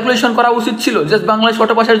ক্যালকুলেশন করা উচিত ছিল। জাস্ট বাংলাদেশ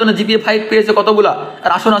অটো পাসের জন্য জিপিএ 5 পেয়েছে কতগুলা,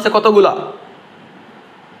 আর আসন আছে কতগুলা,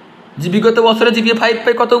 যে বিগত বছরে জিপিএ 5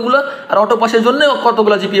 পেয়ে কতগুলো, আর অটো পাসের জন্য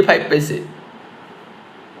কতগুলো জিপিএ 5 পেয়েছে।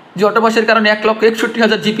 যে অটো পাসের কারণে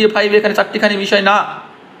 1,61,000 জিপিএ 5 এখানে চারটিখানি বিষয় না,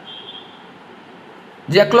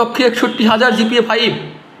 যে 1,61,000 জিপিএ 5,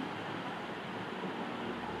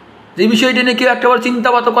 যে বিষয়টি নিয়ে কেউ একটাবার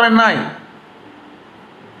চিন্তাবাদ করেন নাই।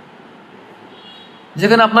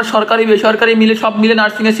 যেখানে আপনার সরকারি বেসরকারি মিলে সব মিলে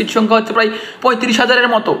নার্সিংয়ের সিট সংখ্যা হচ্ছে প্রায় 35,000-এর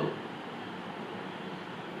মতো,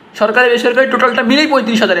 সরকারি বেসরকারি টোটালটা মিলেই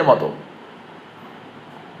 35,000-এর মতো,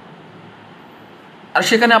 আর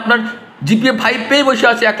সেখানে আপনার জিপিএ 5 পেয়ে বসে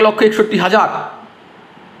আছে 1,61,000,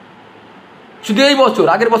 শুধু এই বছর,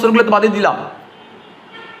 আগের বছরগুলো তো বাদে দিলাম।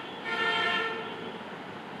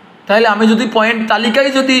 তাহলে আমি যদি পয়েন্ট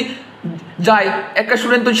তালিকায় যদি যাই, একটা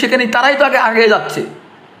স্টুডেন্ট তো সেখানে তারাই তো আগে যাচ্ছে,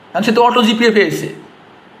 কারণ সে তো অটো জিপিএ পেয়েছে।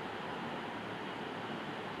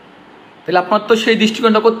 তাহলে আপনার তো সেই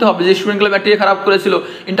দৃষ্টিকোণটা করতে হবে, যে স্টুডেন্টগুলো ব্যাটারি খারাপ করেছিল,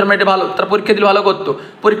 ইন্টারমিডিয়েটে ভালো, তারা পরীক্ষা দিলে ভালো করতো,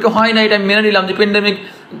 পরীক্ষা হয় নাই, এটা আমি মেনে নিলাম যে প্যান্ডেমিক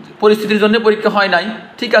পরিস্থিতির জন্য পরীক্ষা হয় নাই,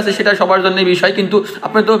 ঠিক আছে, সেটা সবার জন্যই বিষয়, কিন্তু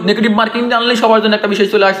আপনি তো নেগেটিভ মার্কিং জানলেই সবার জন্য একটা বিষয়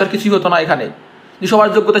চলে আসে, আর কিছুই হতো না এখানে, যে সবার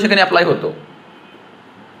যোগ্যতা সেখানে অ্যাপ্লাই হতো,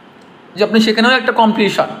 যে আপনি সেখানেও একটা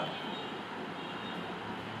কম্পিটিশন,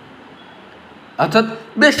 অর্থাৎ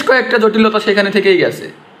বেশ কয়েকটা জটিলতা সেখানে থেকেই গেছে,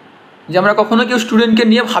 যে আমরা কখনো কেউ স্টুডেন্টকে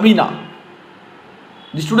নিয়ে ভাবি না,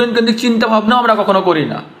 যে স্টুডেন্ট কেন্দ্রিক চিন্তা ভাবনা আমরা কখনো করি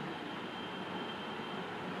না,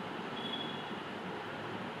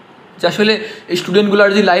 যে আসলে এই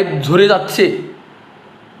স্টুডেন্টগুলোর যে লাইফ ঝরে যাচ্ছে,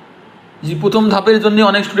 যে প্রথম ধাপের জন্য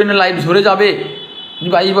অনেক স্টুডেন্টের লাইফ ঝরে যাবে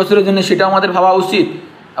 22 বছরের জন্য, সেটা আমাদের ভাবা উচিত।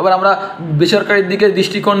 আবার আমরা বেসরকারির দিকে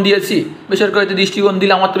দৃষ্টিকোণ দিয়েছি, বেসরকারিতে দৃষ্টিকোণ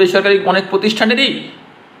দিলে আমার তো বেসরকারি অনেক প্রতিষ্ঠানেরই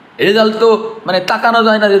রেজাল্ট তো মানে তাকানো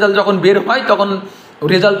যায় না, রেজাল্ট যখন বের হয় তখন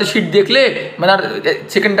রেজাল্টের শিট দেখলে মানে আর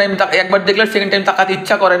সেকেন্ড টাইম একবার দেখলে সেকেন্ড টাইম তাকাতে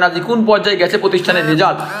ইচ্ছা করে না, যে কোন পর্যায়ে গেছে প্রতিষ্ঠানের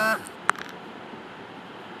রেজাল্ট,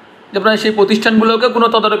 যে আপনারা সেই প্রতিষ্ঠানগুলোকে কোনো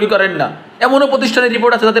তদারকি করেন না। এমনও প্রতিষ্ঠানের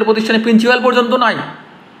রিপোর্ট আছে তাদের প্রতিষ্ঠানে প্রিন্সিপাল পর্যন্ত নাই,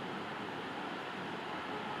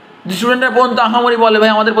 যে স্টুডেন্টরা পর্যন্ত আহামরি বলে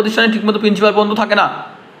ভাই আমাদের প্রতিষ্ঠানে ঠিকমতো প্রিন্সিপাল পর্যন্ত থাকে না।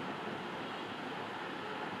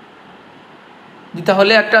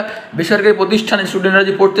 তাহলে একটা বেসরকারি প্রতিষ্ঠানে স্টুডেন্টরা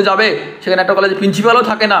যে পড়তে যাবে, সেখানে একটা কলেজে প্রিন্সিপালও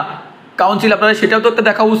থাকে না, কাউন্সিল, আপনারা সেটাও তো একটা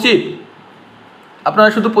দেখা উচিত। আপনারা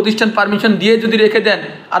শুধু প্রতিষ্ঠান পারমিশন দিয়ে যদি রেখে দেন,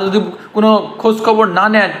 আর যদি কোনো খোঁজ খবর না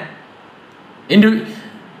নেন,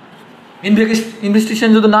 ইনভেস্টিগেশন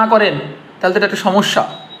যদি না করেন, তাহলে তো এটা একটা সমস্যা।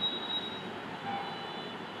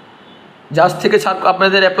 আজ থেকে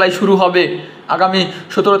আপনাদের অ্যাপ্লাই শুরু হবে, আগামী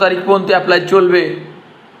 17 তারিখ পর্যন্ত অ্যাপ্লাই চলবে,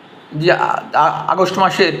 যে আগস্ট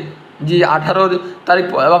মাসের যে 18 তারিখ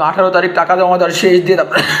এবং 18 তারিখ টাকা জমা দেওয়ার শেষ ডেট,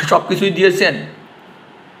 আপনারা সব কিছুই দিয়েছেন,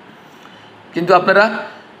 কিন্তু আপনারা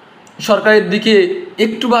সরকারের দিকে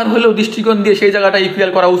একটুবার হলেও দৃষ্টিকোণ দিয়ে সেই জায়গাটা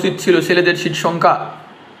ইকুয়াল করা উচিত ছিল। ছেলেদের সিট সংখ্যা,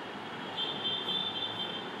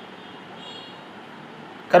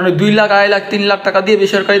 কারণ 2 লাখ, 2.5 লাখ, 3 লাখ টাকা দিয়ে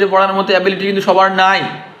বেসরকারিতে পড়ানোর মতো অ্যাবিলিটি কিন্তু সবার নাই।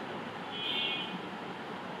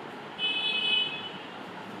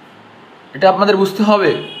 এটা আপনাদের বুঝতে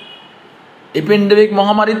হবে। এই প্যান্ডেমিক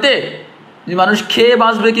মহামারীতে যে মানুষ খেয়ে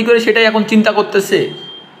বাঁচবে কী করে সেটাই এখন চিন্তা করতেছে।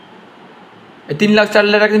 3 লাখ 4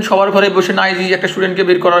 লাখ টাকা কিন্তু সবার ঘরে বসে নাই যে একটা স্টুডেন্টকে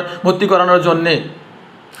ভর্তি করানোর জন্যে।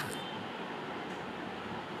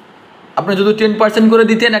 আপনি যদি 10% করে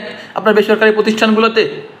দিতেন আপনার বেসরকারি প্রতিষ্ঠানগুলোতে,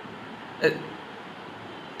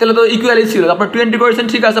 তাহলে তো ইকুয়ালি ছিল। আপনার 20 করেছেন,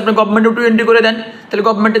 ঠিক আছে, আপনি গভর্নমেন্টও 20 করে দেন, তাহলে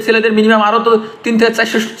গভর্নমেন্টের ছেলেদের মিনিমাম আরও তো 3 থেকে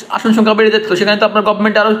 400 আসন সংখ্যা বেড়ে যেত, সেখানে তো আপনার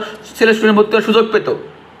গভর্নমেন্ট আরও ছেলে স্টুডেন্ট ভর্তি হওয়ার সুযোগ পেত।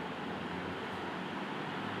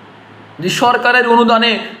 যে সরকারের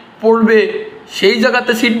অনুদানে পড়বে সেই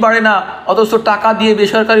জায়গাতে সিট বাড়ে না, অথচ টাকা দিয়ে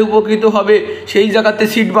বেসরকারি উপকৃত হবে সেই জায়গাতে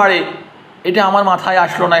সিট বাড়ে। এটা আমার মাথায়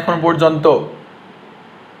আসলো না এখন পর্যন্ত,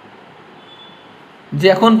 যে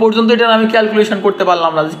এখন পর্যন্ত এটা আমি ক্যালকুলেশন করতে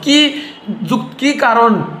পারলাম না কি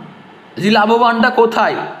কারণ, যে লাভবানটা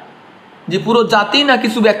কোথায়, যে পুরো জাতি না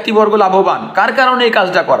কিছু ব্যক্তিবর্গ লাভবান, কার কারণে এই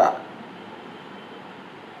কাজটা করা?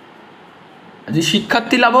 যে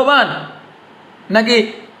শিক্ষার্থী লাভবান, নাকি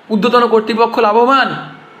ঊর্ধ্বতন কর্তৃপক্ষ লাভবান,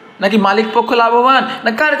 নাকি মালিক পক্ষ লাভবান, না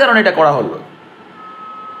কার কারণে এটা করা হলো?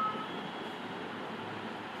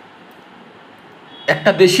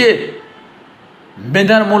 একটা দেশের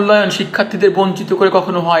মেধার মূল্যায়ন শিক্ষার্থীদের বঞ্চিত করে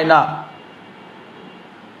কখনো হয় না।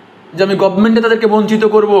 যে আমি গভর্নমেন্টে তাদেরকে বঞ্চিত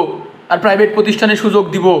করব আর প্রাইভেট প্রতিষ্ঠানে সুযোগ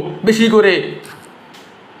দিব বেশি করে,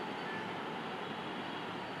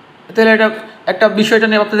 তাহলে এটা একটা বিষয়টা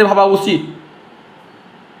নিয়ে আপনাদের ভাবা উচিত।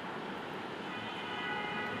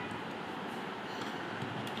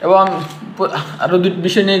 এবং আরও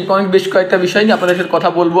বিষয় নিয়ে বেশ কয়েকটা বিষয় নিয়ে আপনাদের সাথে কথা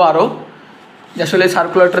বলবো আরও, যে আসলে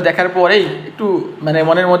সার্কুলারটা দেখার পরেই একটু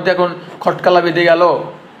মনের মধ্যে এখন খটকালা বেঁধে গেল,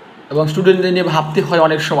 এবং স্টুডেন্টদের নিয়ে ভাবতে হয়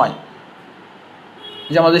অনেক সময়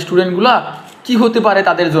যে আমাদের স্টুডেন্টগুলা কি হতে পারে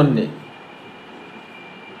তাদের জন্যে।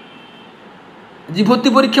 যে ভর্তি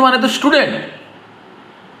পরীক্ষা মানে তো স্টুডেন্ট,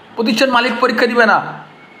 প্রতিষ্ঠান মালিক পরীক্ষা দিবে না,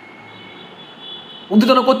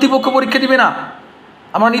 ঊর্ধ্বতন কর্তৃপক্ষ পরীক্ষা দিবে না।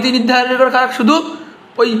 আমরা নীতি নির্ধারণের শুধু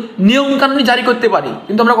ওই নিয়মকানুনই জারি করতে পারি,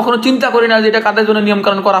 কিন্তু আমরা কখনো চিন্তা করি না যে এটা কাদের জন্য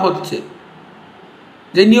নিয়মকানুন করা হচ্ছে,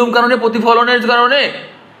 যে নিয়মকানুনের প্রতিফলনের কারণে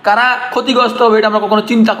কারা ক্ষতিগ্রস্ত হবে এটা আমরা কখনো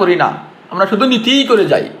চিন্তা করি না। আমরা শুধু নীতিই করে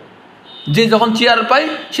যাই, যে যখন চেয়ার পাই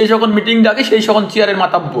সেই যখন মিটিং ডাকে সেই যখন চেয়ারের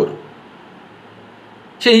মাতাব্বর,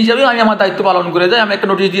 সেই হিসাবে আমি আমার দায়িত্ব পালন করে যাই। আমি একটা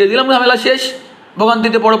নোটিশ দিয়ে দিলাম, ঝামেলা শেষ।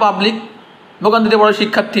 ভোগান্তিতে বড় পাবলিক, ভোগান্তিতে বড়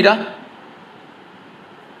শিক্ষার্থীরা।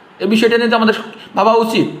 এই বিষয়টা নিয়ে তো আমাদের ভাবা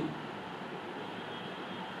উচিত।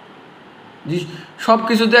 যে সব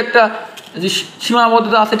কিছুতে একটা যে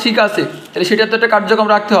সীমাবদ্ধতা আছে, ঠিক আছে, তাহলে সেটা তো একটা কার্যক্রম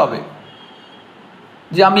রাখতে হবে।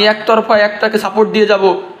 যে আমি একতরফা একটাকে সাপোর্ট দিয়ে যাব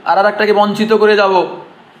আর একটাকে বঞ্চিত করে যাব।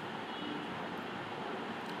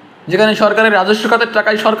 যেখানে সরকারের রাজস্ব খাতের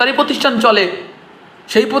টাকায় সরকারি প্রতিষ্ঠান চলে,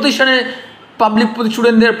 সেই প্রতিষ্ঠানে পাবলিক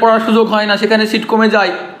স্টুডেন্টদের পড়ার সুযোগ হয় না, সেখানে সিট কমে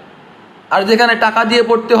যায়। আর যেখানে টাকা দিয়ে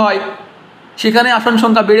পড়তে হয় সেখানে আসন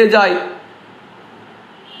সংখ্যা বেড়ে যায়।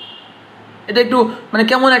 এটা একটু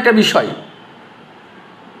কেমন একটা বিষয়।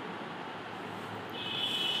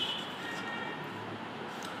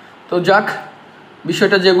 তো যাক,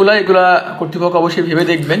 বিষয়টা এগুলা কর্তৃপক্ষ অবশ্যই ভেবে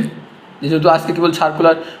দেখবেন। যেহেতু আজকে কেবল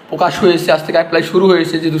সার্কুলার প্রকাশ হয়েছে, আজ থেকে অ্যাপ্লাই শুরু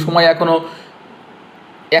হয়েছে, যেহেতু সময় এখনও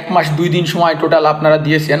 1 মাস 2 দিন সময় টোটাল আপনারা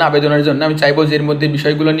দিয়েছেন আবেদনের জন্য, আমি চাইবো যে এর মধ্যে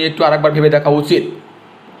বিষয়গুলো নিয়ে একটু আরেকবার ভেবে দেখা উচিত।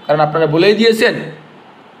 কারণ আপনারা বলেই দিয়েছেন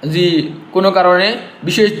যে কোনো কারণে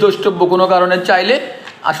বিশেষ দ্রষ্টব্য কোনো কারণে চাইলে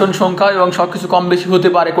আসন সংখ্যা এবং সব কিছু কম বেশি হতে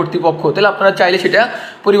পারে কর্তৃপক্ষ, তাহলে আপনারা চাইলে সেটা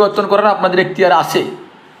পরিবর্তন করার আপনাদের এখতিয়ার আছে।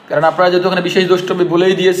 কারণ আপনারা যেহেতু ওখানে বিশেষ দ্রষ্টব্য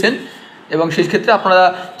বলেই দিয়েছেন, এবং সেই ক্ষেত্রে আপনারা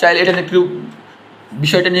চাইলে এটা একটু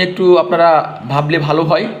বিষয়টা নিয়ে একটু আপনারা ভাবলে ভালো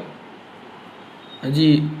হয়। যে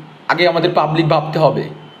আগে আমাদের পাবলিক ভাবতে হবে,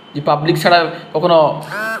 যে পাবলিক ছাড়া কখনো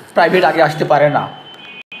প্রাইভেট আগে আসতে পারে না।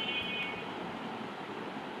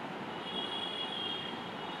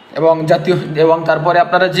 এবং তারপরে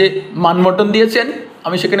আপনারা যে মানবন্টন দিয়েছেন,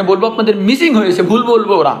 আমি সেখানে বলবো আপনাদের মিসিং হয়েছে, ভুল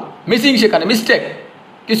বলবো ওরা, মিসিং, সেখানে মিস্টেক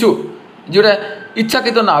কিছু, যেটা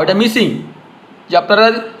ইচ্ছাকৃত না, ওটা মিসিং। যে আপনারা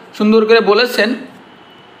সুন্দর করে বলেছেন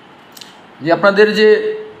যে আপনাদের যে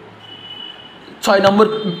 6 নম্বর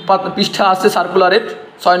পৃষ্ঠা আছে সার্কুলারের,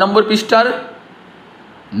 6 নম্বর পৃষ্ঠার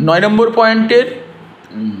 9 নম্বর পয়েন্টের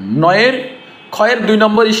 9-এর ক্ষয়ের 2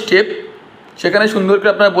 নম্বর স্টেপ, সেখানে সুন্দর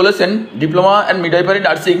করে আপনারা বলেছেন ডিপ্লোমা অ্যান্ড মিডওয়াইফারি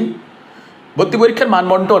নার্সিং ভর্তি পরীক্ষার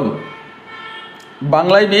মানবন্টন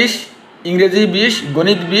বাংলায় 20, ইংরেজি 20,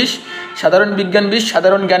 গণিত 20, সাধারণ বিজ্ঞান 20,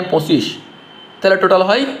 সাধারণ জ্ঞান 25, তাহলে টোটাল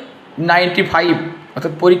হয় 95।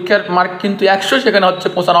 অর্থাৎ পরীক্ষার মার্ক কিন্তু 100, সেখানে হচ্ছে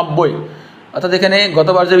 95। অর্থাৎ এখানে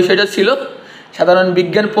গতবার যে বিষয়টা ছিল সাধারণ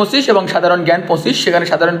বিজ্ঞান 25 এবং সাধারণ জ্ঞান 25, সেখানে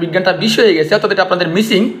সাধারণ বিজ্ঞানটা 20 হয়ে গেছে। অর্থাৎ এটা আপনাদের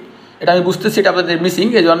মিসিং, এটা আমি বুঝতেছি এটা আপনাদের মিসিং।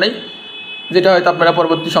 এই জন্যই যেটা হয়তো আপনারা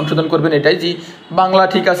পরবর্তী সংশোধন করবেন এটাই, যে বাংলা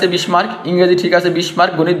ঠিক আছে 20 মার্ক, ইংরেজি ঠিক আছে 20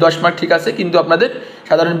 মার্ক, গণিত 10 মার্ক ঠিক আছে, কিন্তু আপনাদের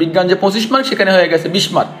সাধারণ বিজ্ঞান যে 25 মার্ক সেখানে হয়ে গেছে 20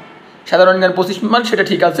 মার্ক, সাধারণ জ্ঞান 25 মার্ক, সেটা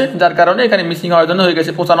ঠিক আছে, যার কারণে এখানে মিসিং হওয়ার জন্য হয়ে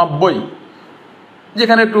গেছে 95,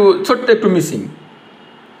 যেখানে একটু ছোট্ট একটু মিসিং।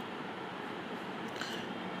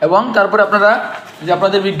 এবং তারপরে আপনারা যে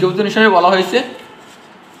আপনাদের বিজ্ঞপ্তি হিসাবে বলা হয়েছে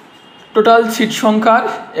টোটাল সিট সংখ্যার,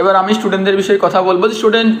 এবার আমি স্টুডেন্টদের বিষয়ে কথা বলবো। যে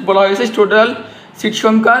স্টুডেন্ট বলা হয়েছে টোটাল সিট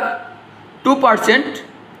সংখ্যার 2%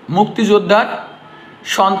 মুক্তিযোদ্ধার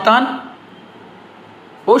সন্তান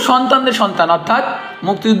ও সন্তানদের সন্তান, অর্থাৎ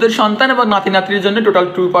মুক্তিযুদ্ধের সন্তান এবং নাতি নাতনির জন্য টোটাল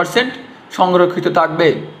 2%, সংরক্ষিত থাকবে।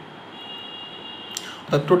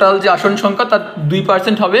 টোটাল যে আসন সংখ্যা তার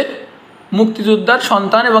 2% হবে মুক্তিযোদ্ধার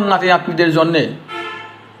সন্তান এবং নাতি নাতনিদের জন্যে।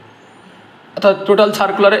 অর্থাৎ টোটাল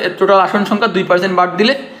সার্কুলারে টোটাল আসন সংখ্যা 2% বাদ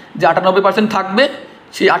দিলে যে 98% থাকবে,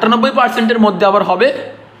 সেই 98%-এর মধ্যে আবার হবে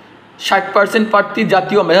 60% প্রার্থী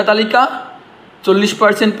জাতীয় মেধা তালিকা,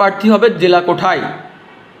 40% প্রার্থী হবে জেলা কোঠায়।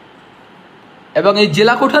 এবং এই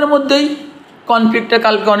জেলা কোঠার মধ্যেই কনফ্লিক্টটা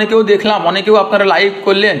কালকে অনেকেও দেখলাম, অনেকেও আপনারা লাইভ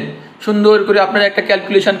করলেন, সুন্দর করে আপনারা একটা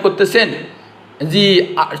ক্যালকুলেশন করতেছেন, যে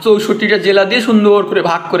 64টা জেলা দিয়ে সুন্দর করে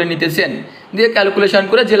ভাগ করে নিতেছেন, দিয়ে ক্যালকুলেশন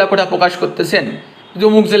করে জেলা কোঠা প্রকাশ করতেছেন যে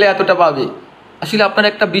অমুক জেলায় এতটা পাবে। আসলে আপনার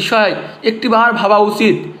একটা বিষয় একটিবার ভাবা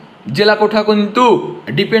উচিত, জেলা কোঠা কিন্তু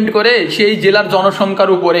ডিপেন্ড করে সেই জেলার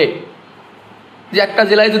জনসংখ্যার উপরে। যে একটা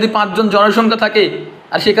জেলায় যদি 5 জন জনসংখ্যা থাকে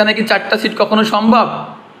আর সেখানে কি 4টা সিট কখনো সম্ভব?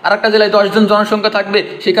 আর একটা জেলায় 10 জন জনসংখ্যা থাকবে,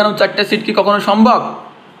 সেখানেও 4টা সিট কি কখনো সম্ভব?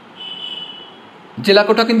 জেলা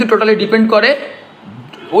কোঠা কিন্তু টোটালি ডিপেন্ড করে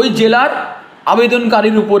ওই জেলার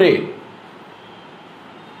আবেদনকারীর উপরে,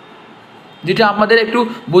 যেটা আপনাদের একটু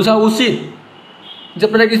বোঝা উচিত। যে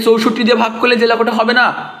আপনারা কি 64 দিয়ে ভাগ করলে জেলা কোটা হবে না?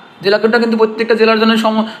 জেলা কোটা কিন্তু প্রত্যেকটা জেলার জন্য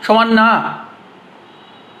সমান না।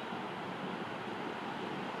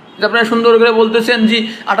 যে আপনারা সুন্দর করে বলতেছেন যে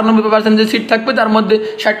 98% যে সিট থাকবে তার মধ্যে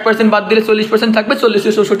 60% বাদ দিলে 40% থাকবে,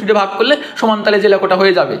 40-এ 64 ভাগ করলে সমান তালে জেলা কোটা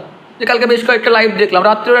হয়ে যাবে। যে কালকে বেশ কয়েকটা লাইভ দেখলাম,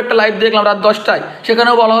 রাত্রেও একটা লাইভ দেখলাম রাত 10টায়,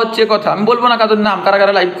 সেখানেও বলা হচ্ছে কথা। আমি বলবো না কাদের নাম, কারা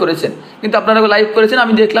কারা লাইভ করেছেন, কিন্তু আপনারা লাইভ করেছেন,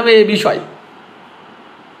 আমি দেখলাম এই বিষয়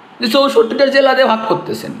যে 64টা জেলা দিয়ে ভাগ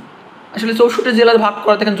করতেছেন। আসলে 64 জেলার ভাগ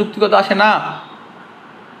করা দেখেন যুক্তিগত আসে না।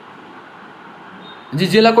 যে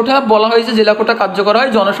জেলা কোঠা বলা হয়েছে, জেলা কোঠা কার্যকর হয়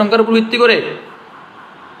জনসংখ্যার উপর ভিত্তি করে।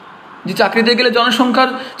 যে চাকরিতে গেলে জনসংখ্যার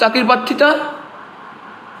চাকরির প্রার্থীতা,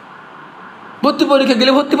 ভর্তি পরীক্ষা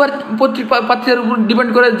গেলে ভর্তি প্রার্থীদের উপর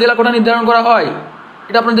ডিপেন্ড করে জেলা কোঠা নির্ধারণ করা হয়।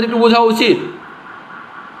 এটা আপনাদের একটু বোঝা উচিত।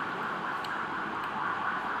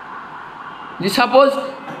 যে সাপোজ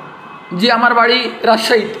যে আমার বাড়ি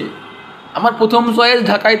রাজশাহীতে, আমার প্রথম চয়েস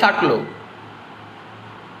ঢাকায় থাকলো,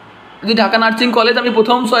 যে ঢাকা নার্সিং কলেজ আমি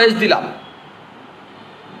প্রথম চয়েস দিলাম।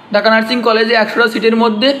 ঢাকা নার্সিং কলেজে 100টা সিটের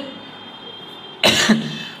মধ্যে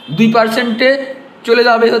 2%-এ চলে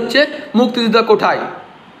যাবে হচ্ছে মুক্তিযোদ্ধা কোঠায়,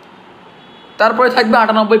 তারপরে থাকবে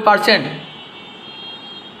 98%।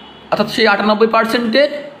 অর্থাৎ সেই 98%-এ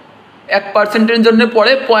 1%-এর জন্য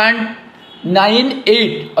পড়ে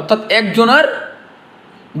 0.98, অর্থাৎ একজনের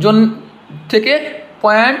জন থেকে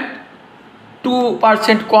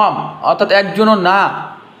 0.2% কম, অর্থাৎ একজনও না।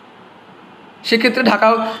 সেক্ষেত্রে ঢাকা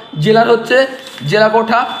জেলার হচ্ছে জেলা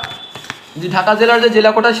কোঠা, যে ঢাকা জেলার যে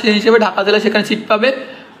জেলা কোঠা সেই হিসেবে ঢাকা জেলা সেখানে সিট পাবে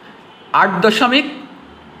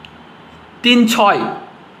 8.36,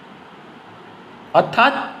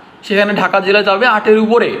 অর্থাৎ সেখানে ঢাকা জেলা যাবে 8-এর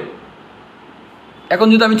উপরে। এখন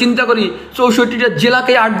যদি আমি চিন্তা করি 64টা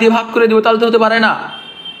জেলাকে 8 দিয়ে ভাগ করে দেবো, তাহলে তো হতে পারে না,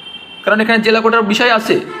 কারণ এখানে জেলা কোটার বিষয়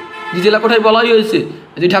আছে। যে জেলা কোঠায় বলাই হয়েছে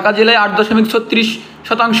যে ঢাকা জেলায়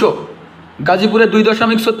 8.36%, গাজীপুরে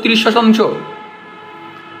 2.36%,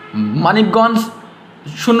 মানিকগঞ্জ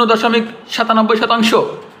 0.97%,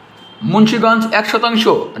 মুন্সিগঞ্জ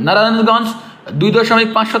 1%, নারায়ণগঞ্জ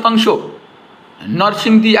 2.5%,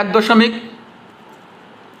 নরসিংদী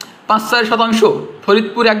 1.54%,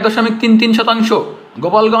 ফরিদপুর 1.33%,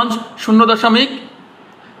 গোপালগঞ্জ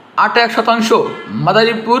 0.81%,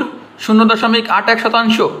 মাদারীপুর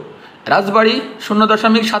 0.81%, রাজবাড়ী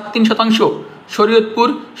 0.73%, শরীয়তপুর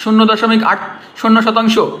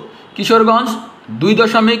 0.80%, কিশোরগঞ্জ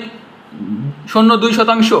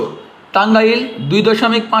 2.02%, টাঙ্গাইল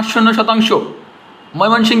 2.50%,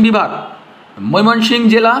 ময়মনসিংহ বিভাগ, ময়মনসিংহ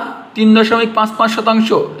জেলা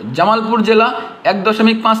 3.55%, জামালপুর জেলা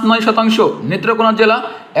 1.59%, নেত্রকোনা জেলা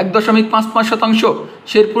 1.55%,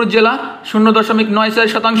 শেরপুর জেলা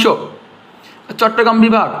 0.94%, চট্টগ্রাম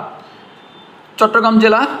বিভাগ, চট্টগ্রাম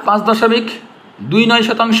জেলা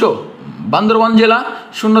 5.29%, বান্দরবান জেলা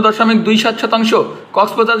 0.27%,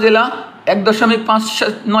 কক্সবাজার জেলা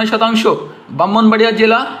 1.59%, ব্রাহ্মণবাড়িয়া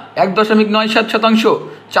জেলা 1.97%,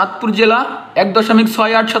 চাঁদপুর জেলা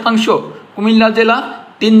 1.68%, কুমিল্লা জেলা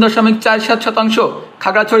 3.47%,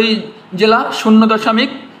 খাগড়াছড়ি জেলা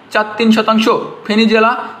 0.43%, ফেনী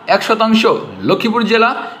জেলা 1%, লক্ষ্মীপুর জেলা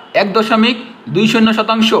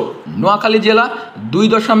 1.20%, নোয়াখালী জেলা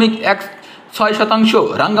 2.16%,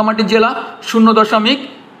 রাঙ্গামাটি জেলা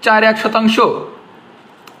 0.41%,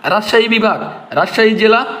 রাজশাহী বিভাগ, রাজশাহী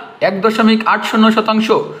জেলা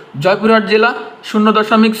 1.80%, জয়পুরহাট জেলা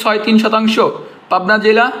 0.63%, পাবনা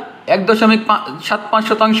জেলা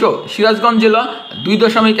 1.75%, সিরাজগঞ্জ জেলা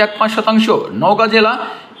 2.15%, নওগাঁ জেলা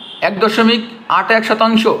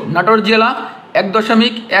 1.81%, নাটোর জেলা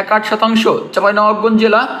 1.18%, চাঁপাইনবাবগঞ্জ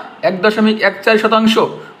জেলা 1.14%,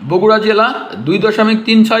 বগুড়া জেলা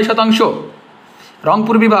 2.36%।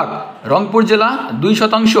 রংপুর বিভাগ, রংপুর জেলা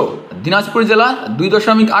 2%। দিনাজপুর জেলা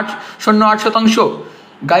 2.808%।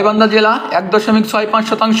 গাইবান্ধা জেলা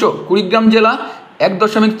 1.65%। কুড়িগ্রাম জেলা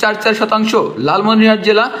 1.44%। লালমনিরহাট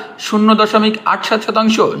জেলা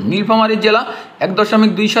 0.87%। নীলফামারী জেলা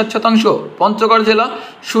 1.27%। পঞ্চগড় জেলা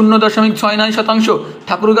 0.69%।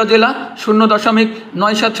 ঠাকুরগাঁও জেলা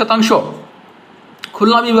 0.97%।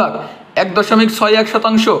 খুলনা বিভাগ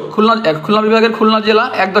 1.61%। খুলনা বিভাগের খুলনা জেলা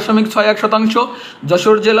 1.61%।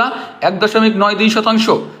 যশোর জেলা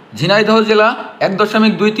 1.92%। ঝিনাইদহ জেলা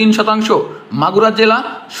 1.23%। মাগুরা জেলা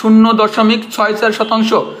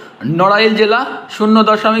 0.64%। নড়াইল জেলা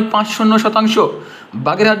 0.50%।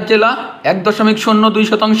 বাগেরহাট জেলা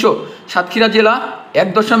 1.02%। সাতক্ষীরা জেলা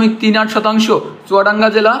 1.38%। চুয়াডাঙ্গা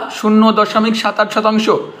জেলা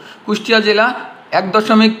 0.78%। কুষ্টিয়া জেলা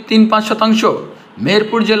 1.35%।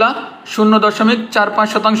 মেহেরপুর জেলা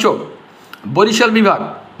 0.45%। বরিশাল বিভাগ,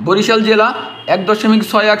 বরিশাল জেলা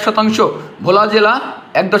 1.61%। ভোলা জেলা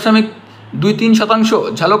 1.23%।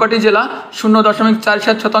 ঝালকাঠি জেলা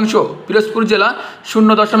 0.47%। পিরোজপুর জেলা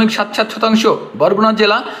 0.77%। বরগুনা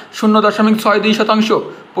জেলা 0.62%।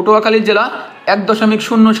 পটুয়াখালী জেলা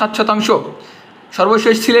 1.07%।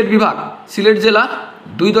 সর্বশেষ সিলেট বিভাগ, সিলেট জেলা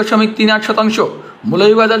 2.38%।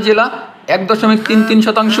 মৌলভীবাজার জেলা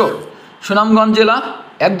 1.33%। সুনামগঞ্জ জেলা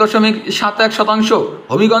 1.71%।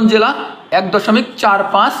 হবিগঞ্জ জেলা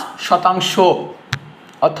 1.45%।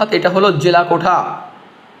 অর্থাৎ এটা হলো জেলা কোঠা।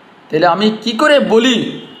 তাহলে আমি কি করে বলি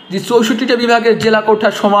যে 64টা বিভাগের জেলা কোঠা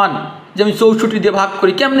সমান, যে আমি 64 দিয়ে ভাগ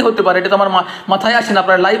করি? কেমনি হতে পারে? এটা তো আমার মাথায় আসে না।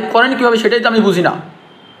 আপনারা লাইভ করেন কীভাবে সেটাই তো আমি বুঝি না।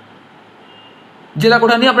 জেলা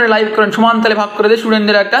কোঠা নিয়ে আপনারা লাইভ করেন, সমান তাহলে ভাগ করে দিয়ে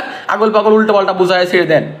স্টুডেন্টদের একটা আগল পাগল উল্টো পাল্টা বোঝায় ছেড়ে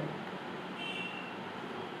দেন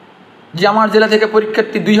যে আমার জেলা থেকে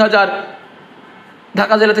পরীক্ষার্থী 2000,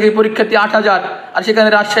 ঢাকা জেলা থেকে পরীক্ষার্থী 8000, আর সেখানে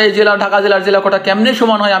রাজশাহী জেলা ঢাকা জেলার জেলা কোঠা কেমনে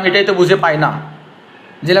সমান হয়? আমি এটাই তো বুঝে পাই না।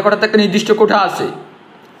 জেলা কোঠাতে একটা নির্দিষ্ট কোঠা আছে,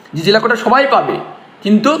 যে জেলা কোঠা সবাই পাবে,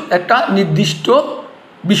 কিন্তু একটা নির্দিষ্ট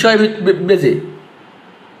বিষয় বেজে।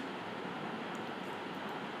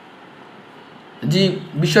 যে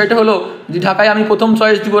বিষয়টা হলো যে ঢাকায় আমি প্রথম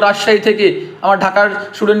চয়েস দিব রাজশাহী থেকে, আমার ঢাকার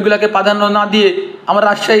স্টুডেন্টগুলোকে প্রাধান্য না দিয়ে আমার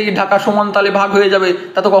রাজশাহী ঢাকা সমান তালে ভাগ হয়ে যাবে,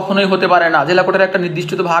 তা তো কখনোই হতে পারে না। জেলা কোটার একটা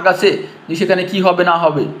নির্দিষ্ট তো ভাগ আছে, যে সেখানে কি হবে না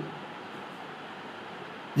হবে,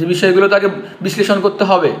 যে বিষয়গুলো তাকে বিশ্লেষণ করতে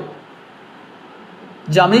হবে।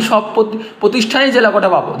 যে আমি সব প্রতিষ্ঠানেই জেলা কোটা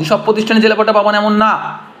পাবো, যে সব প্রতিষ্ঠানে জেলা কোটা পাবো না এমন না।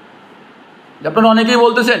 আপনারা অনেকেই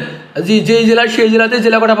বলতেছেন যে যেই জেলায় সেই জেলাতেই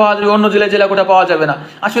জেলা কোটা পাওয়া যাবে, অন্য জেলায় জেলা কোটা পাওয়া যাবে না।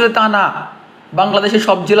 আসলে তা না। বাংলাদেশের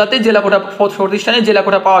সব জেলাতেই জেলা কোটা, প্রতিষ্ঠানে জেলা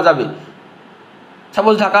কোটা পাওয়া যাবে।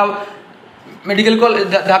 Suppose Dhaka medical college,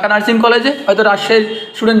 Dhaka nursing কলেজে হয়তো রাজশাহীর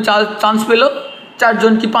স্টুডেন্ট চান্স পেল 4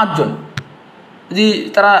 জন কি 5 জন, যে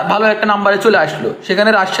তারা ভালো একটা নাম্বারে চলে আসলো, সেখানে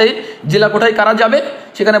রাজশাহীর জেলা কোটায় কারা যাবে?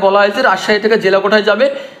 সেখানে বলা হয়েছে রাজশাহী থেকে জেলা কোটায় যাবে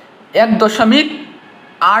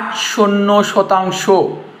 1.80%,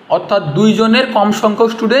 অর্থাৎ 2 জনের কম সংখ্যক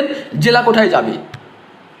স্টুডেন্ট জেলা কোটায় যাবে।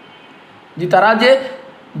 যে তারা যে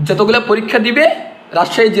যতগুলো পরীক্ষা দিবে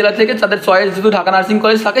রাজশাহী জেলা থেকে, তাদের চয়েস যেহেতু ঢাকা নার্সিং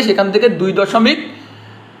কলেজ থাকে, সেখান থেকে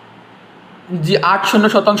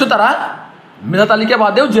 2.80% তারা মেধা তালিকা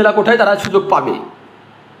বাদেও জেলা কোটায় তারা সুযোগ পাবে।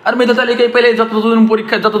 আর মেধা তালিকায় পেলে যতজন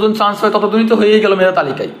পরীক্ষায় যতজন চান্স হয় ততদিনই তো হয়েই গেল মেধা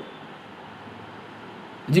তালিকায়।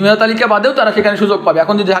 যে মেধা তালিকা বাদেও তারা সেখানে সুযোগ পাবে।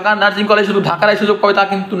 এখন যে ঢাকা নার্সিং কলেজ শুধু ঢাকায় সুযোগ পাবে তা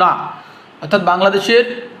কিন্তু না। অর্থাৎ বাংলাদেশের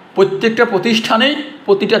প্রত্যেকটা প্রতিষ্ঠানেই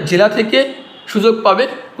প্রতিটা জেলা থেকে সুযোগ পাবে।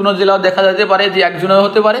 কোনো জেলা দেখা যেতে পারে যে একজনের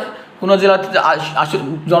হতে পারে, কোনো জেলাতে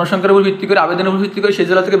জনসংখ্যার উপর ভিত্তি করে, আবেদনের উপর ভিত্তি করে সেই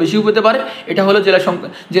জেলা থেকে বেশিও পেতে পারে। এটা হলো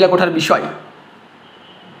জেলা কোটার বিষয়।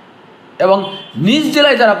 এবং নিজ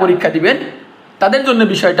জেলায় যারা পরীক্ষা দিবেন তাদের জন্য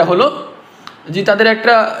বিষয়টা হলো যে তাদের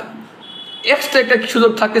একটা এক্সট্রা একটা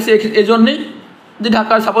সুযোগ থাকতেছে এই জন্যেই যে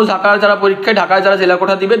সাপোজ ঢাকার যারা পরীক্ষায়, ঢাকায় যারা জেলা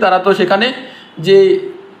কোটা দিবে, তারা তো সেখানে যে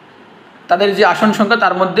তাদের যে আসন সংখ্যা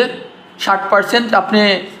তার মধ্যে 60% আপনি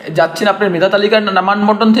যাচ্ছেন আপনার মেধা তালিকার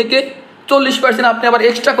নামাঙ্কন থেকে, 40% আপনি আবার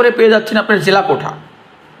এক্সট্রা করে পেয়ে যাচ্ছেন আপনার জেলা কোঠা।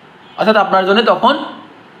 অর্থাৎ আপনার জন্য তখন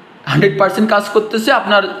 100% কাজ করতেছে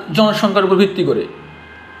আপনার জনসংখ্যার উপর ভিত্তি করে।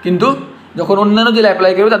 কিন্তু যখন অন্যান্য জেলা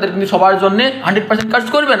অ্যাপ্লাই করবে তাদের কিন্তু সবার জন্যে 100% কাজ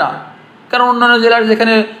করবে না। কারণ অন্যান্য জেলার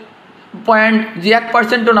যেখানে পয়েন্ট যে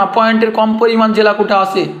 1%ও না, পয়েন্টের কম পরিমাণ জেলা কোঠা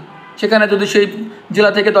আছে, সেখানে যদি সেই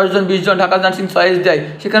জেলা থেকে 10 জন 20 জন ঢাকা নার্সিং চয়েস দেয়,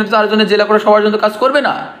 সেখানে তো তার জন্য জেলা কোটা সবার জন্য কাজ করবে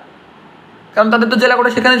না, কারণ তাদের তো জেলা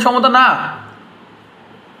কোটা সেখানে ক্ষমতা না।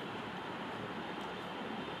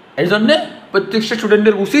 এই জন্যে প্রত্যেকটা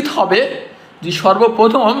স্টুডেন্টের উচিত হবে যে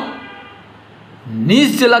সর্বপ্রথম নিজ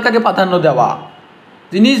জেলাকে প্রাধান্য দেওয়া,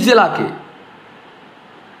 যে নিজ জেলাকে।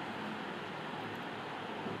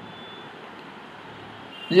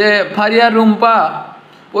 যে ফারিয়া রুম্পা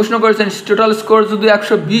প্রশ্ন করেছেন টোটাল স্কোর যদি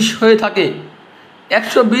 120 হয়ে থাকে,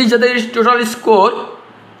 120 যাদের টোটাল স্কোর,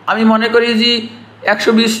 আমি মনে করি যে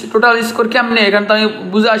 120 টোটাল স্কোর কেমনে, এখানে তো আমি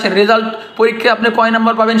বুঝে আসেন রেজাল্ট পরীক্ষায় আপনি কয়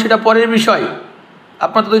নাম্বার পাবেন সেটা পরের বিষয়।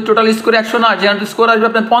 আপনার তো টোটাল স্কোর 100 না, যেখানে স্কোর আসবে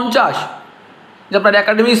আপনার 50, যে আপনার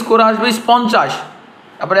একাডেমিক স্কোর আসবে 50,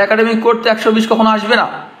 আপনার একাডেমিক করতে 120 কখনো আসবে না।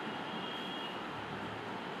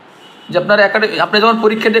 যে আপনার আপনি যখন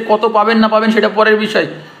পরীক্ষাতে কত পাবেন না পাবেন সেটা পরের বিষয়।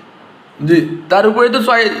 জি, তার উপরে তো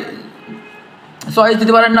চয়েস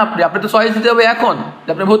দিতে পারেন না আপনি তো চয়েস দিতে হবে এখন, যে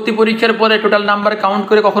আপনি ভর্তি পরীক্ষার পরে টোটাল নাম্বার কাউন্ট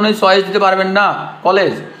করে কখনোই চয়েস দিতে পারবেন না।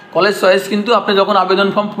 কলেজ চয়েস কিন্তু আপনি যখন আবেদন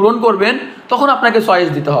ফর্ম পূরণ করবেন তখন আপনাকে চয়েস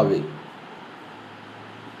দিতে হবে।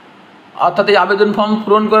 অর্থাৎ এই আবেদন ফর্ম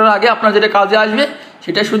পূরণ করার আগে আপনার যেটা কাজে আসবে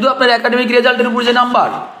সেটা শুধু আপনার একাডেমিক রেজাল্টের উপর যে নাম্বার,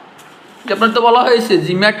 যে আপনার তো বলা হয়েছে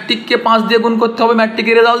যে ম্যাট্রিককে 5 দিয়ে গুণ করতে হবে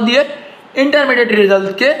ম্যাট্রিকের রেজাল্ট দিয়ে, ইন্টারমিডিয়েট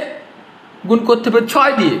রেজাল্টকে গুণ করতে হবে 6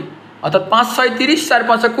 দিয়ে, অর্থাৎ 5 6 30, 4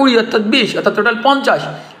 5 20, অর্থাৎ 20, অর্থাৎ টোটাল 50।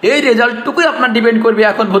 এই রেজাল্টটুকুই আপনার ডিপেন্ড করবে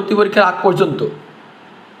এখন ভর্তি পরীক্ষার আগ পর্যন্ত।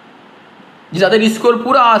 যে যাদের স্কোর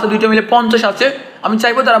পুরো আছে, দুইটা মিলে 50 আছে, আমি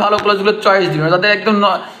চাইবো তারা ভালো কলেজগুলোর চয়েস দিবেন। যাদের একদম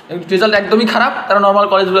রেজাল্ট একদমই খারাপ তারা নর্মাল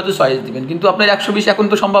কলেজগুলোতে চয়েস দিবেন। কিন্তু আপনার 120 এখন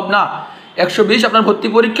তো সম্ভব না। 120 আপনার ভর্তি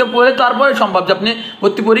পরীক্ষা পড়ে তারপরে সম্ভব যে আপনি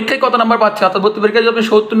ভর্তি পরীক্ষায় কত নাম্বার পাচ্ছেন। অর্থাৎ ভর্তি পরীক্ষায় যদি আপনি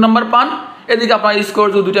 70 নাম্বার পান, এদিকে আপনার স্কোর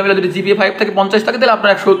যদি দুইটা মিলে যদি জিপিএ 5 থেকে 50 থাকে তাহলে আপনার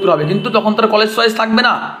 170 হবে। কিন্তু তখন তার কলেজ চয়েস থাকবে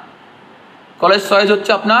না। কলেজ চয়েস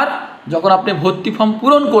হচ্ছে আপনার যখন আপনি ভর্তি ফর্ম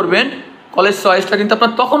পূরণ করবেন, কলেজ চয়েসটা কিন্তু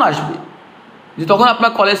আপনার তখন আসবে, যে তখন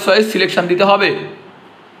আপনার কলেজ চয়েস সিলেকশন দিতে হবে।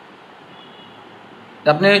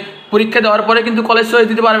 আপনি পরীক্ষা দেওয়ার পরে কিন্তু কলেজ চয়েস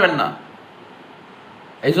দিতে পারবেন না।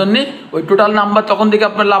 এই জন্যে ওই টোটাল নাম্বার তখন দেখে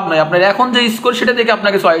আপনার লাভ নয়, আপনার এখন যে স্কোর সেটা দেখে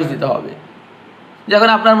আপনাকে চয়েস দিতে হবে। যখন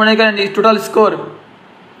আপনার মনে করেন টোটাল স্কোর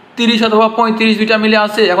 30 অথবা 35 দুইটা মিলে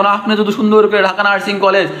আছে, এখন আপনি যদি সুন্দর করে ঢাকা নার্সিং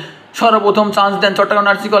কলেজ সর্বপ্রথম চান্স দেন, চট্টগ্রাম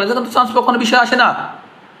নার্সিং কলেজ, এখন তো চান্স কখনো বিষয় আসে না।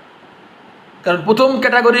 কারণ প্রথম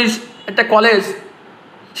ক্যাটাগরির একটা কলেজ,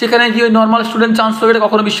 সেখানে কি ওই নর্মাল স্টুডেন্ট চান্স পাবে এটা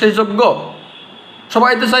কখনো বিশ্বাসযোগ্য?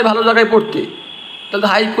 সবাই তো চাই ভালো জায়গায় পড়তে, তাহলে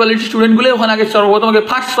হাই কোয়ালিটি স্টুডেন্টগুলো ওখানে আগে সর্বপ্রথম আগে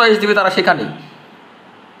ফার্স্ট চয়েস দেবে তারা সেখানেই।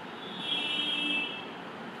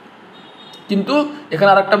 কিন্তু এখানে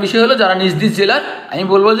আর একটা বিষয় হলো, যারা নিজ নিজ জেলার, আমি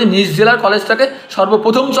বলবো যে নিজ জেলার কলেজটাকে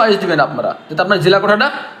সর্বপ্রথম চয়েস দেবেন আপনারা, যাতে আপনার জেলা কোটাটা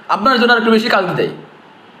আপনার জন্য একটু বেশি কাজ দেয়।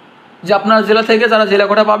 যে আপনার জেলা থেকে যারা জেলা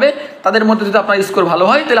কোটা পাবে তাদের মধ্যে যদি আপনার স্কোর ভালো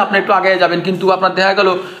হয় তাহলে আপনি একটু আগে যাবেন। কিন্তু আপনার দেখা গেল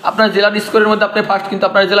আপনার জেলার স্কোরের মধ্যে আপনি ফার্স্ট, কিন্তু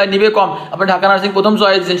আপনার জেলায় নিবে কম, আপনি ঢাকা নার্সিং প্রথম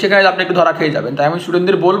চয়েস দিচ্ছেন, সেখানে আপনি একটু ধরা খেয়ে যাবেন। তাই আমি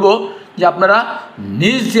স্টুডেন্টদের বলবো যে আপনারা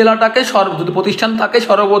নিজ জেলাটাকে যদি প্রতিষ্ঠান থাকে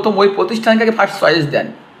সর্বপ্রথম ওই প্রতিষ্ঠানটাকে ফার্স্ট চয়েস দেন,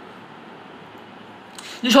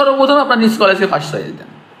 যে সর্বপ্রথম আপনার নিজ কলেজকে ফার্স্ট চয়েস দেন।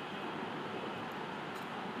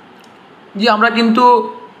 জি, আমরা কিন্তু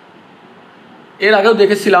এর আগেও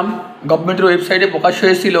দেখেছিলাম গভর্নমেন্টের ওয়েবসাইটে প্রকাশ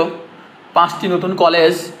হয়েছিল 5টি নতুন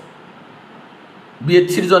কলেজ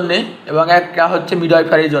বিএসসির জন্যে এবং একটা হচ্ছে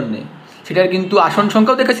মিডওয়াইফারির জন্যে। সেটার কিন্তু আসন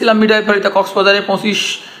সংখ্যাও দেখেছিলাম, মিডওয়াইফারিতে কক্সবাজারে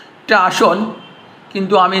 25টা আসন,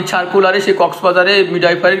 কিন্তু আমি সার্কুলারে সেই কক্সবাজারে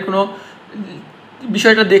মিডওয়াইফারির কোনো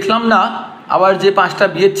বিষয়টা দেখলাম না। আবার যে 5টা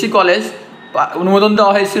বিএসসি কলেজ অনুমোদন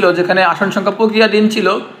দেওয়া হয়েছিল, যেখানে আসন সংখ্যা প্রক্রিয়াধীন ছিল,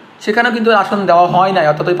 সেখানেও কিন্তু আসন দেওয়া হয় নাই।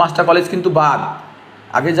 অর্থাৎ ওই 5টা কলেজ কিন্তু বাদ,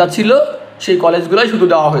 আগে যা ছিল সেই কলেজগুলোই শুধু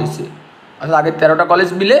দেওয়া হয়েছে। অর্থাৎ আগে 13টা কলেজ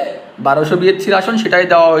মিলে 1200 বিএসসির আসন সেটাই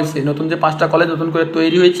দেওয়া হয়েছে। নতুন যে 5টা কলেজ নতুন করে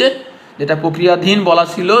তৈরি হয়েছে, যেটা প্রক্রিয়াধীন বলা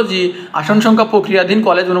ছিল, যে আসন সংখ্যা প্রক্রিয়াধীন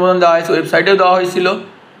কলেজ অনুমোদন দেওয়া হয়েছে, ওয়েবসাইটেও দেওয়া হয়েছিল,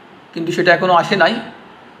 কিন্তু সেটা এখনও আসে নাই।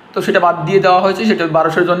 তো সেটা বাদ দিয়ে দেওয়া হয়েছে, সেটা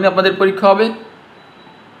 1200-র জন্য আপনাদের পরীক্ষা হবে।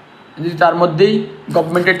 যদি তার মধ্যেই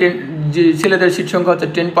গভর্নমেন্টের যে ছেলেদের সিট সংখ্যা হচ্ছে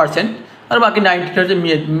 10%, আর বাকি 90টা হচ্ছে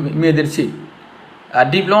মেয়েদের সিট। আর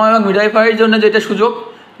ডিপ্লোমা এবং মিডওয়াইফারির জন্য যেটা সুযোগ,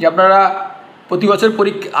 যে আপনারা প্রতি বছর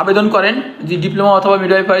আবেদন করেন, যে ডিপ্লোমা অথবা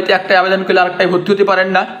মিডওয়াইফারিতে একটাই আবেদন করলে আরেকটাই ভর্তি হতে পারেন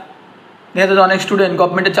না। দেখা যায় অনেক স্টুডেন্ট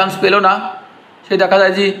গভর্নমেন্টের চান্স পেলো না, সে দেখা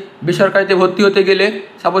যায় যে বেসরকারিতে ভর্তি হতে গেলে,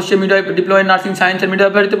 suppose say diploma in nursing সায়েন্সের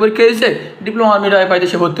মিডওয়াইফারিতে পরীক্ষা দিয়েছে, ডিপ্লোমা মিডওয়াইফারিতে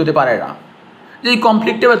সে ভর্তি হতে পারে না। যে এই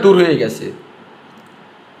কনফ্লিক্টটা এবার দূর হয়ে গেছে।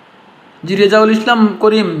 জি রেজাউল ইসলাম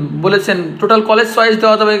করিম বলেছেন টোটাল কলেজ চয়েস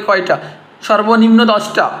দেওয়া যাবে কয়টা? সর্বনিম্ন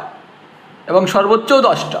 10টা এবং সর্বোচ্চও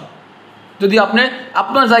 10টা, যদি আপনি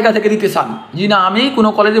আপনার জায়গা থেকে দিতে চান। জি না, আমি কোনো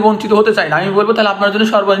কলেজে বঞ্চিত হতে চাই না, আমি বলবো তাহলে আপনার জন্য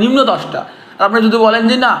সর্বনিম্ন 10টা। আর আপনি যদি বলেন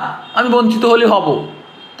যে না আমি বঞ্চিত হলে হব,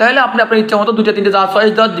 তাহলে আপনি আপনার ইচ্ছা মতো 2টা 3টে যা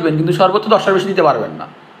চয়েস দেওয়ার দিবেন, কিন্তু সর্বোচ্চ 10টার বেশি দিতে পারবেন না।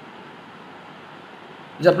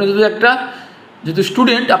 যে আপনি যদি যেহেতু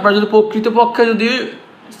স্টুডেন্ট, আপনার যদি প্রকৃতপক্ষে যদি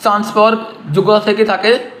চান্স পাওয়ার যোগ্যতা থেকে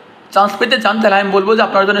থাকে, চান্স পেতে চান, তাহলে আমি বলবো যে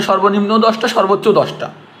আপনার জন্য সর্বনিম্ন 10টা, সর্বোচ্চ 10টা।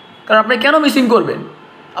 কারণ আপনি কেন মিসিং করবেন?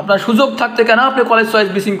 আপনার সুযোগ থাকতে কেন আপনি কলেজ চয়েস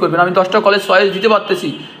মিসিং করবেন? আমি 10টা কলেজ চয়েস দিতে পারতেছি,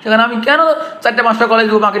 সেখানে আমি কেন 4টে 5টা কলেজ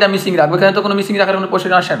বাকিটা মিসিং রাখবো? এখানে তো কোনো মিসিং রাখার কোনো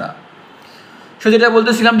প্রশ্ন আসে না। সো যেটা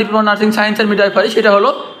বলতেছিলাম diploma nursing science and midwifery, সেটা হলো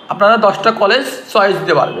আপনারা 10টা কলেজ চয়েস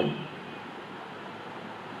দিতে পারবেন,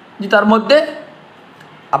 যে তার মধ্যে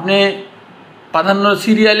আপনি প্রাধান্য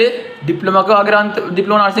সিরিয়ালে ডিপ্লোমাকেও আগে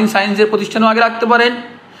ডিপ্লোমা নার্সিং সায়েন্সের প্রতিষ্ঠানও আগে রাখতে পারেন,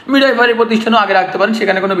 মিডওয়াইফারি প্রতিষ্ঠানও আগে রাখতে পারেন,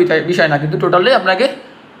 সেখানে কোনো বিষয় না, কিন্তু টোটালি আপনাকে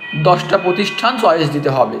 10টা প্রতিষ্ঠান চয়েস দিতে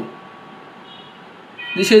হবে,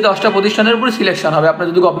 যে সেই 10টা প্রতিষ্ঠানের উপরে সিলেকশন হবে। আপনার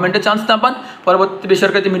যদি গভর্নমেন্টে চান্স না পান, পরবর্তী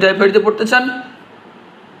বেসরকারিতে মিডওয়াইফারিতে পড়তে চান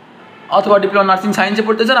অথবা ডিপ্লোমা নার্সিং সায়েন্সে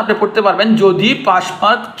পড়তে চান, আপনি পড়তে পারবেন যদি পাস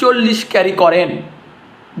মার্ক 40 ক্যারি করেন।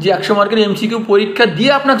 যে 100 মার্কের এমসিকিউ পরীক্ষা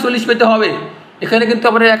দিয়ে আপনাকে 40 পেতে হবে, এখানে কিন্তু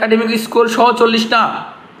আপনার একাডেমিক স্কোর সহ 40 না।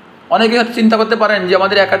 অনেকে হয়তো চিন্তা করতে পারেন যে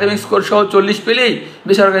আমাদের একাডেমিক স্কোর সহ 40 পেলেই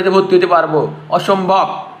বেসরকারিতে ভর্তি হতে পারবো, অসম্ভব,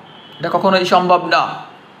 এটা কখনোই সম্ভব না।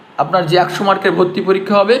 আপনার যে 100 মার্কের ভর্তি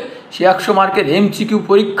পরীক্ষা হবে, সেই 100 মার্কের এমসিকিউ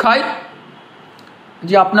পরীক্ষায়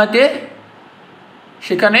যে আপনাকে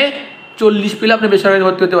সেখানে 40 পেলে আপনি বেসরকারিতে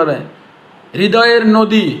ভর্তি হতে পারবেন। হৃদয়ের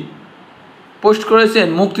নদী পোস্ট করেছেন,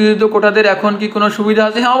 মুক্তিযুদ্ধ কোটাদের এখন কি কোনো সুবিধা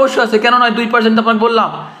আছে? হ্যাঁ, অবশ্যই আছে, কেন নয়। 2% আপনাকে বললাম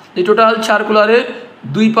যে টোটাল সার্কুলারের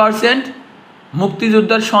 2%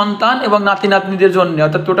 মুক্তিযোদ্ধার সন্তান এবং নাতি নাতনিদের জন্য,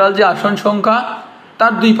 অর্থাৎ টোটাল যে আসন সংখ্যা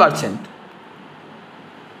তার 2%,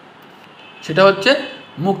 সেটা হচ্ছে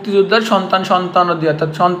মুক্তিযোদ্ধার সন্তানাদি,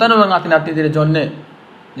 অর্থাৎ সন্তান এবং নাতি নাতনিদের জন্যে,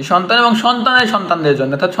 যে সন্তান এবং সন্তানদের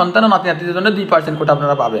জন্য, অর্থাৎ সন্তান ও নাতি নাতনিদের জন্য 2% কোটা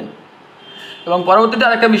আপনারা পাবেন। এবং পরবর্তীতে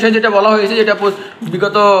আরেকটা বিষয় যেটা বলা হয়েছে, যেটা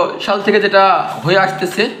বিগত সাল থেকে যেটা হয়ে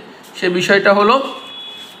আসতেছে, সে বিষয়টা হলো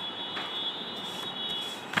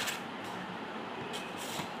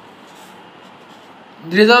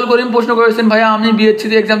রেজাউল করিম প্রশ্ন করেছেন, ভাইয়া আমি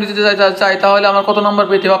বিএসসিতে এক্সাম দিতে চাই, তাহলে আমার কত নম্বর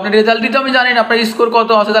পেতে হবে? আপনার রেজাল্ট দিতে আমি জানি না, আপনার স্কোর কত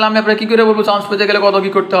আছে, তাহলে আমি আপনার কী করে বলবো চান্স পেতে গেলে কত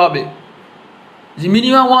কী করতে হবে? যে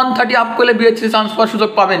মিনিমাম 130 আপ করলে বিএসসিতে চান্স পাওয়ার সুযোগ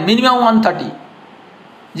পাবেন, মিনিমাম 130,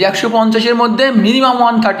 যে 150-এর মধ্যে মিনিমাম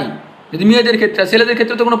 130, যদি মেয়েদের ক্ষেত্রে। ছেলেদের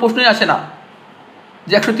ক্ষেত্রে তো কোনো প্রশ্নই আসে না,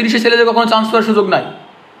 যে 130-এ ছেলেদের কখনো চান্স পাওয়ার সুযোগ নাই।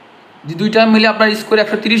 যে দুইটা মিলে আপনার স্কোর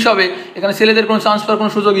 130 হবে, এখানে ছেলেদের কোনো চান্স পাওয়ার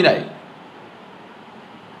কোনো সুযোগই নাই।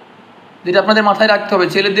 যেটা আপনাদের মাথায় রাখতে হবে,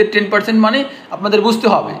 ছেলেদের 10% মানে আপনাদের বুঝতে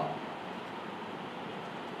হবে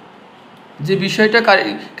যে বিষয়টা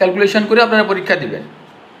ক্যালকুলেশন করে আপনারা পরীক্ষা দিবেন।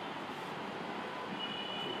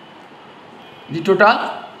 যে টোটাল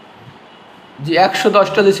যে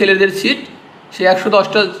 110টা যে ছেলেদের সিট, সেই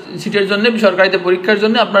 110টা সিটের জন্য সরকারিতে পরীক্ষার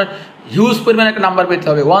জন্য আপনার হিউজ পরিমাণে একটা নাম্বার পেতে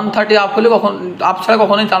হবে। 130 আপ হলে আপ ছাড়া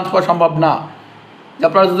কখনোই চান্স পাওয়া সম্ভব না। যে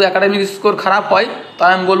আপনার যদি একাডেমিক স্কোর খারাপ হয়,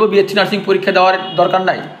 তাহলে আমি বলবো বিএসসি নার্সিং পরীক্ষা দেওয়ার দরকার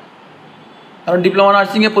নাই, কারণ ডিপ্লোমা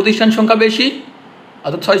নার্সিংয়ে প্রতিষ্ঠান সংখ্যা বেশি,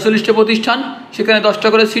 অর্থাৎ 46টা প্রতিষ্ঠান, সেখানে 10টা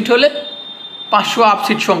করে সিট হলে 500 আপ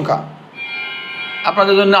সিট সংখ্যা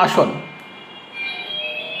আপনাদের জন্য আসন।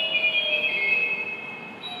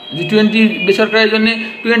 যে 20 বেসরকারির জন্য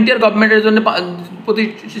 20 আর গভর্নমেন্টের জন্য প্রতি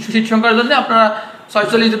সিট সংখ্যার জন্য আপনারা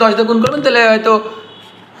 46 10 দিয়ে গুণ করবেন, তাহলে হয়তো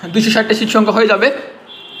 260টা সিট সংখ্যা হয়ে যাবে।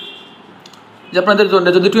 যে আপনাদের জন্য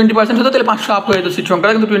যদি 20% হতো তাহলে 500 আপ হয়ে যেত সিট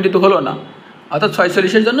সংখ্যাটা, কিন্তু 20 তো হলো না, অর্থাৎ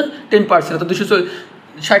 46-এর জন্য 10%, অর্থাৎ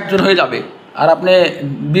 260 জন হয়ে যাবে। আর আপনি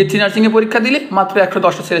বিএসসি নার্সিংয়ে পরীক্ষা দিলে মাত্র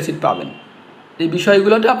 110টা ছেলে সিট পাবেন। এই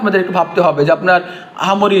বিষয়গুলোতে আপনাদের একটু ভাবতে হবে যে আপনার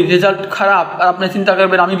আহামরি রেজাল্ট খারাপ আর আপনি চিন্তা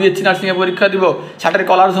করবেন আমি বিএসসি নার্সিংয়ে পরীক্ষা দিব, শার্টের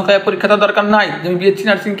কলার ঝোঁকায় পরীক্ষাটা দরকার নাই, যে আমি বিএসসি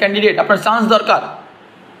নার্সিং ক্যান্ডিডেট, আপনার চান্স দরকার।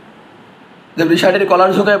 যে শার্টের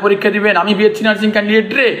কলার ঝোঁকায় পরীক্ষা দিবেন আমি বিএসসি নার্সিং ক্যান্ডিডেট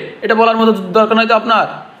রে, এটা বলার মতো দরকার নয় তো,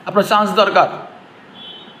 আপনার চান্স দরকার।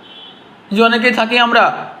 যে অনেকেই থাকি আমরা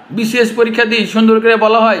বিসিএস পরীক্ষা দিই, সুন্দর করে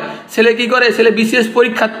বলা হয় ছেলে কী করে, ছেলে বিসিএস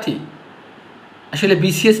পরীক্ষার্থী। আসলে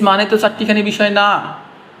বিসিএস মানে তো চারটিখানি বিষয় না,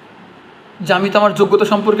 যে আমি তো আমার যোগ্যতা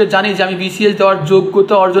সম্পর্কে জানি, যে আমি বিসিএস দেওয়ার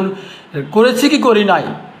যোগ্যতা অর্জন করেছি কি করি নাই।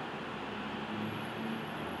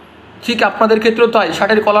 ঠিক আপনাদের ক্ষেত্রেও তাই,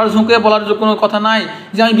 শার্টের কলার ঝুঁকে বলার কোনো কথা নাই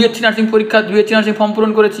যে আমি বিএসসি নার্সিং ফর্ম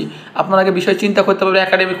পূরণ করেছি। আপনাকে বিষয় চিন্তা করতে হবে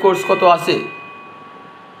একাডেমিক কোর্স কত আছে।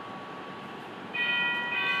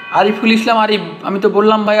 আরিফুল ইসলাম আরিফ, আমি তো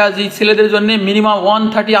বললাম ভাইয়া যে ছেলেদের জন্য মিনিমাম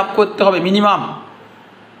 130 আপ করতে হবে, মিনিমাম।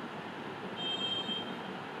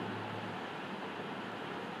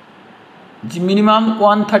 যে মিনিমাম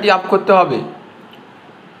 130 আপ করতে হবে।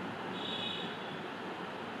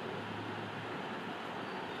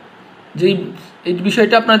 যে এই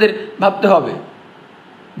বিষয়টা আপনাদের ভাবতে হবে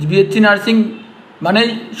যে বিএসসি নার্সিং মানেই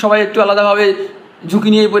সবাই একটু আলাদাভাবে ঝুঁকি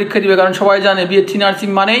নিয়ে পরীক্ষা দিবে, কারণ সবাই জানে বিএসসি নার্সিং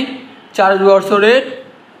মানেই 4 বছরের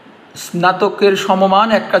স্নাতকের সমমান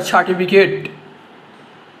একটা সার্টিফিকেট,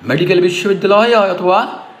 মেডিকেল বিশ্ববিদ্যালয় অথবা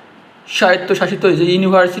স্বায়ত্তশাসিত যে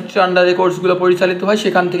ইউনিভার্সিটির আন্ডারে কোর্সগুলো পরিচালিত হয়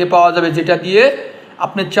সেখান থেকে পাওয়া যাবে, যেটা দিয়ে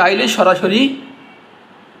আপনি চাইলে সরাসরি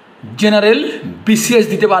জেনারেল বিসিএস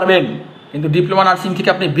দিতে পারবেন। কিন্তু ডিপ্লোমা নার্সিং থেকে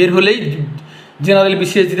আপনি বের হলেই জেনারেল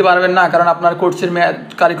বিসিএস দিতে পারবেন না, কারণ আপনার কোর্সের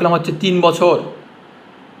কারিকুলাম হচ্ছে 3 বছর।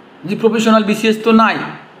 যে প্রফেশনাল বিসিএস তো নাই,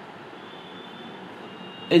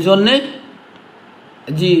 এই জন্যে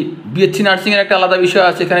যে বিএসসি নার্সিংয়ের একটা আলাদা বিষয়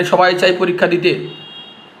আছে, এখানে সবাই চাই পরীক্ষা দিতে।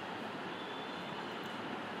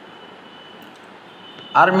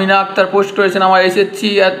 আরমিনা আক্তার পোস্ট করেছেন আমার এসএসসি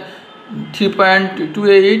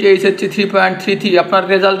 3.28, এইচএসসি 3.33। আপনার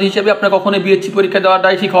রেজাল্ট হিসেবে আপনার কখনোই বিএসসি পরীক্ষা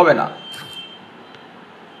দেওয়াটাই ঠিক হবে না,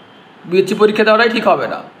 বিএসসি পরীক্ষা দেওয়াটাই ঠিক হবে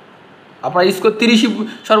না। আপনার স্কোর 30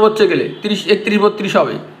 সর্বোচ্চ গেলে 30, 31, 32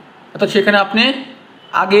 হবে, অর্থাৎ সেখানে আপনি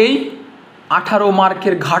আগেই 18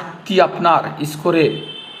 মার্কের ঘাটতি আপনার স্কোরে,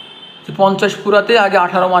 50 পুরাতে আগে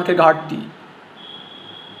 18 মার্কের ঘাটতি,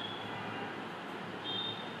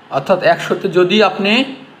 অর্থাৎ 100তে যদি আপনি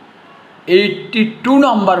 82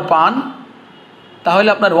 নাম্বার পান তাহলে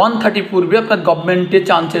আপনার 130 পূর্বে আপনার গভর্নমেন্টে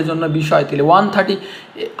চান্সের জন্য বিষয় দিলে 130,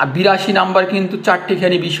 82 নাম্বার কিন্তু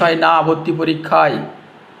চারটিখানি বিষয় না ভর্তি পরীক্ষায়।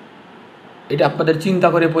 এটা আপনাদের চিন্তা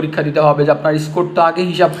করে পরীক্ষা দিতে হবে যে আপনার স্কোরটা আগে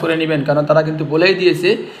হিসাব করে নেবেন, কারণ তারা কিন্তু বলেই দিয়েছে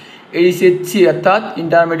এইচএসসি অর্থাৎ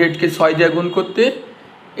ইন্টারমিডিয়েটকে 6 দিয়ে গুণ করতে,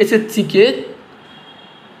 এসএসসিকে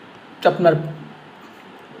আপনার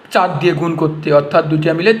 4 দিয়ে গুণ করতে, অর্থাৎ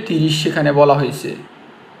দুইটা মিলে 30 সেখানে বলা হয়েছে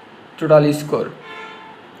টোটাল স্কোর।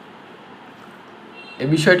 এই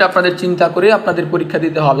বিষয়টা আপনাদের চিন্তা করে আপনাদের পরীক্ষা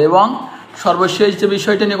দিতে হবে। এবং সর্বশেষ যে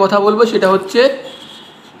বিষয়টা নিয়ে কথা বলবো সেটা হচ্ছে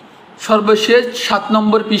সর্বশেষ 7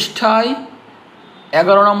 নম্বর পৃষ্ঠায়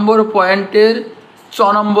 11 নম্বর পয়েন্টের 6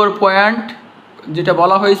 নম্বর পয়েন্ট যেটা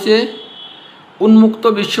বলা হয়েছে, উন্মুক্ত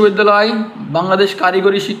বিশ্ববিদ্যালয় বাংলাদেশ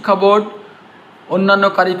কারিগরি শিক্ষা বোর্ড অন্যান্য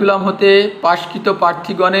কারিকুলাম হতে পাশকৃত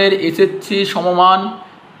প্রার্থীগণের এসএসসি সমমান,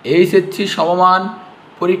 এইচএসসি সমমান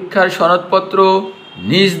পরীক্ষার সনদপত্র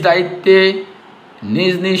নিজ দায়িত্বে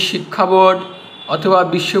নিজ নিজ শিক্ষা বোর্ড অথবা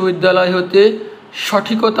বিশ্ববিদ্যালয় হতে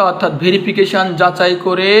সঠিকতা অর্থাৎ ভেরিফিকেশান যাচাই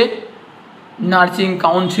করে নার্সিং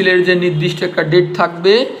কাউন্সিলের যে নির্দিষ্ট একটা ডেট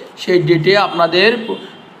থাকবে সেই ডেটে আপনাদের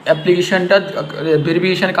অ্যাপ্লিকেশানটা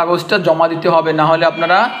ভেরিফিকেশান কাগজটা জমা দিতে হবে, না হলে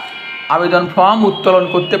আপনারা আবেদন ফর্ম উত্তোলন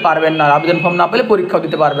করতে পারবেন না। আবেদন ফর্ম না পেলে পরীক্ষাও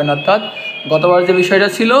দিতে পারবেন না। অর্থাৎ গতবার যে বিষয়টা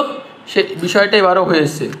ছিল সেই বিষয়টা এবারও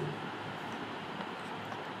হয়েছে,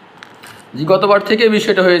 যে গতবার থেকে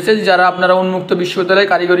বিষয়টা হয়েছে যে যারা আপনারা উন্মুক্ত বিশ্ববিদ্যালয়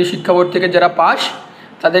কারিগরি শিক্ষা বোর্ড থেকে যারা পাস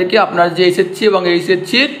তাদেরকে আপনার যে এসএসসি এবং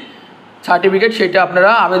এইচএসসির সার্টিফিকেট সেটা আপনারা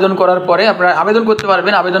আবেদন করার পরে আপনারা আবেদন করতে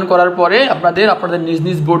পারবেন। আবেদন করার পরে আপনাদের নিজ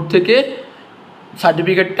নিজ বোর্ড থেকে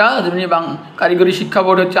সার্টিফিকেটটা, যেমনি কারিগরি শিক্ষা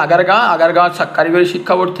বোর্ড হচ্ছে আগারগাঁও কারিগরি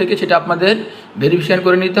শিক্ষা বোর্ড থেকে সেটা আপনাদের ভেরিফিকেশান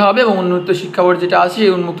করে নিতে হবে, এবং উন্মুক্ত শিক্ষা বোর্ড যেটা আছে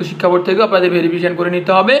সেই উন্মুক্ত শিক্ষা বোর্ড থেকেও আপনাদের ভেরিফিকেশান করে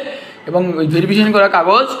নিতে হবে। এবং ওই ভেরিফিকেশান করা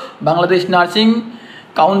কাগজ বাংলাদেশ নার্সিং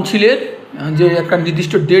কাউন্সিলের যে একটা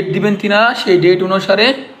নির্দিষ্ট ডেট দিবেন তিনারা, সেই ডেট অনুসারে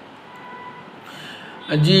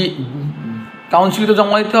যে কাউন্সিলে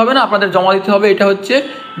জমা দিতে হবে না, আপনাদের জমা দিতে হবে এটা হচ্ছে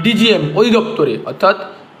ডিজিএম অধিদপ্তরে, অর্থাৎ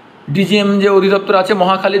ডিজিএম যে অধিদপ্তর আছে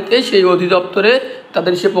মহাখালীতে সেই অধিদপ্তরে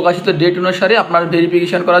তাদের সে প্রকাশিত ডেট অনুসারে আপনার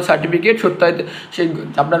ভেরিফিকেশান করা সার্টিফিকেট সত্যায়িত সেই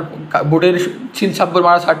আপনার বোর্ডের সিল সাব্বর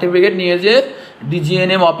মারা সার্টিফিকেট নিয়ে যে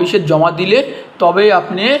ডিজিএনএম অফিসে জমা দিলে তবেই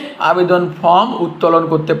আপনি আবেদন ফর্ম উত্তোলন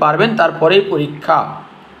করতে পারবেন, তারপরেই পরীক্ষা।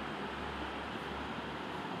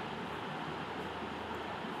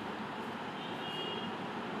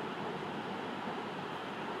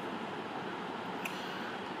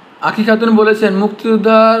 আখি খাতুন বলেছেন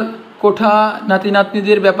মুক্তিযোদ্ধার কোঠা নাতি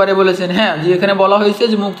নাতনিদের ব্যাপারে বলেছেন। হ্যাঁ, যে এখানে বলা হয়েছে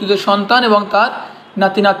যে মুক্তিযোদ্ধার সন্তান এবং তার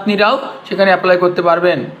নাতি নাতনিরাও সেখানে অ্যাপ্লাই করতে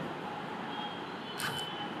পারবেন।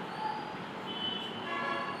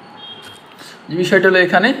 যে বিষয়টা হলো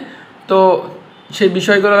এখানে, তো সেই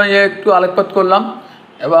বিষয়গুলো নিয়ে একটু আলোকপাত করলাম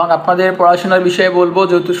এবং আপনাদের পড়াশোনার বিষয়ে বলবো,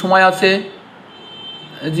 যেহেতু সময় আছে,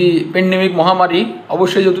 যে প্যান্ডেমিক মহামারী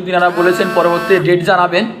অবশ্যই যেহেতু তিনারা বলেছেন পরবর্তী ডেট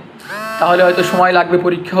জানাবেন, তাহলে হয়তো সময় লাগবে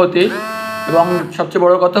পরীক্ষা হতে। এবং সবচেয়ে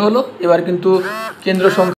বড় কথা হলো এবার কিন্তু কেন্দ্র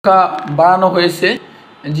সংখ্যা বাড়ানো হয়েছে,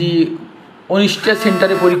 যে 19টা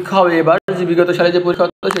সেন্টারে পরীক্ষা হবে এবার, যে বিগত সালে যে পরীক্ষা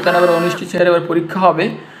হতো সেখানে আবার 19টি সেন্টারে এবার পরীক্ষা হবে।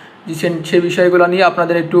 যে সে বিষয়গুলো নিয়ে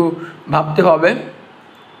আপনাদের একটু ভাবতে হবে,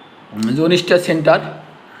 যে 19টা সেন্টার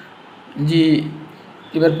যে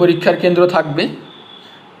এবার পরীক্ষার কেন্দ্র থাকবে,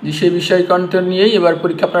 যে সেই বিষয়কণ্ঠ নিয়েই এবার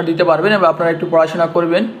পরীক্ষা আপনারা দিতে পারবেন এবং আপনারা একটু পড়াশোনা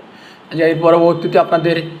করবেন। যে এর পরবর্তীতে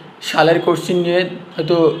আপনাদের সালের কোশ্চিন নিয়ে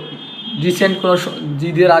হয়তো রিসেন্ট কোনো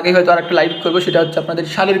জিদের আগে হয়তো আর একটা লাইভ করবো, সেটা হচ্ছে আপনাদের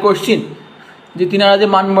সালের কোশ্চিন, যে তিনারা যে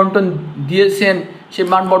মানবন্টন দিয়েছেন সেই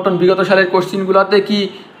মানবন্টন বিগত সালের কোশ্চিনগুলোতে কি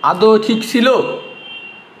আদৌ ঠিক ছিল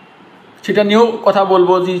সেটা নিয়েও কথা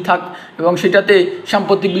বলবো যে থাক। এবং সেটাতে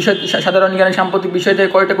সাম্প্রতিক বিষয়, সাধারণ জ্ঞানের সাম্প্রতিক বিষয় থেকে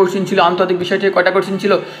কয়টা কোশ্চিন ছিল, আন্তর্জাতিক বিষয় থেকে কয়টা কোশ্চিন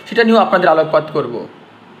ছিল সেটা নিয়েও আপনাদের আলোকপাত করব।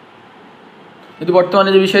 কিন্তু বর্তমানে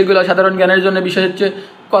যে বিষয়গুলো সাধারণ জ্ঞানের জন্য বিষয় হচ্ছে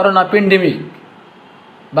করোনা প্যান্ডেমিক,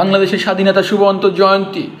 বাংলাদেশের স্বাধীনতা শুভ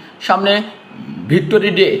জয়ন্তী, সামনে ভিক্টোরি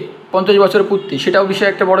ডে 50 বছর পূর্তি, সেটাও বিষয়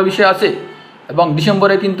একটা বড় বিষয় আছে। এবং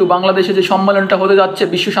ডিসেম্বরে কিন্তু বাংলাদেশে যে সম্মেলনটা হতে যাচ্ছে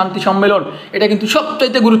বিশ্ব শান্তি সম্মেলন, এটা কিন্তু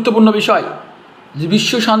সবচাইতে গুরুত্বপূর্ণ বিষয়। যে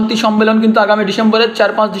বিশ্ব শান্তি সম্মেলন কিন্তু আগামী ডিসেম্বরের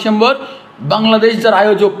 4-5 ডিসেম্বর বাংলাদেশ যার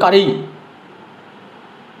আয়োজককারী,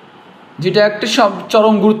 যেটা একটা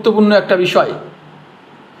চরম গুরুত্বপূর্ণ একটা বিষয়।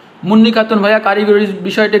 মুন্নি খাতুন ভাইয়া কারিগরির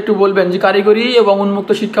বিষয়টা একটু বলবেন, যে কারিগরি এবং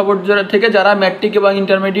উন্মুক্ত শিক্ষা বোর্ড থেকে যারা ম্যাট্রিক এবং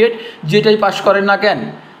ইন্টারমিডিয়েট যেটাই পাশ করেন না কেন,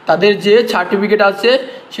 তাদের যে সার্টিফিকেট আছে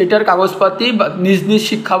সেটার কাগজপাতি নিজ নিজ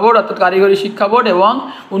শিক্ষা বোর্ড অর্থাৎ কারিগরি শিক্ষা বোর্ড এবং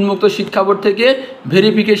উন্মুক্ত শিক্ষা বোর্ড থেকে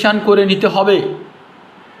ভেরিফিকেশান করে নিতে হবে।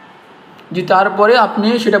 যে তারপরে আপনি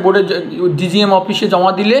সেটা বোর্ডের ডিজিএম অফিসে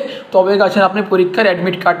জমা দিলে তবে গেছেন আপনি পরীক্ষার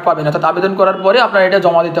অ্যাডমিট কার্ড পাবেন, অর্থাৎ আবেদন করার পরে আপনার এটা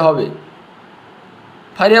জমা দিতে হবে।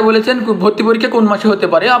 ফারিয়া বলেছেন ভর্তি পরীক্ষা কোন মাসে হতে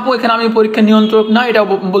পারে? আপু এখানে আমি পরীক্ষা নিয়ন্ত্রক না, এটা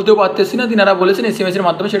বলতেও পারতেছি না। তিনারা বলেছেন এসএমএসের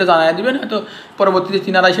মাধ্যমে সেটা জানিয়ে দেবেন, হয়তো পরবর্তীতে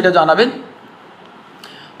তিনারাই সেটা জানাবেন।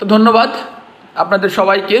 তো ধন্যবাদ আপনাদের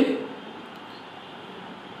সবাইকে,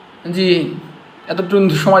 জি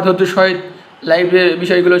এতটুকু সময় ধৈর্য সহিত লাইভের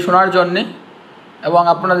বিষয়গুলো শোনার জন্যে। এবং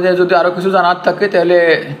আপনাদের যদি আরও কিছু জানার থাকে তাহলে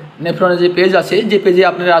নেফ্রনের যে পেজ আছে, যে পেজে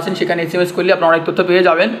আপনারা আছেন সেখানে এসএমএস করলে আপনারা অনেক তথ্য পেয়ে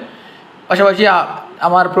যাবেন। পাশাপাশি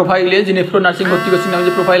আমার প্রোফাইলে যে নেফ্রো নার্সিং ভর্তি কোচিং নামে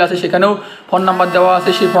যে প্রোফাইল আছে সেখানেও ফোন নাম্বার দেওয়া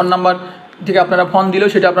আছে, সেই ফোন নাম্বার থেকে আপনারা ফোন দিলেও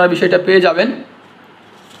সেটা আপনারা বিষয়টা পেয়ে যাবেন,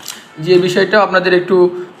 যে বিষয়টা আপনাদের একটু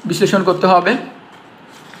বিশ্লেষণ করতে হবে।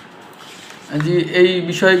 যে এই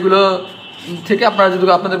বিষয়গুলো থেকে আপনারা যদি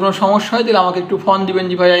আপনাদের কোনো সমস্যা হয় তাহলে আমাকে একটু ফোন দিবেন,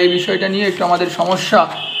 যে ভাইয়া এই বিষয়টা নিয়ে একটু আমাদের সমস্যা,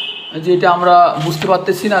 যেটা আমরা বুঝতে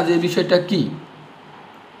পারতেছি না যে বিষয়টা কী।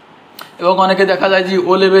 এবং অনেকে দেখা যায় যে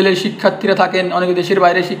ও লেভেলের শিক্ষার্থীরা থাকেন, অনেকে দেশের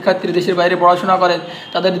বাইরে শিক্ষার্থীরা দেশের বাইরে পড়াশোনা করেন,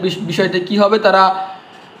 তাদের বিষয়টা কী হবে, তারা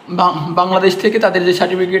বাংলাদেশ থেকে তাদের যে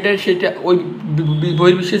সার্টিফিকেটের সেটা ওই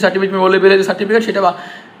বহির্বিশ্বের সার্টিফিকেট ও লেভেলের যে সার্টিফিকেট সেটা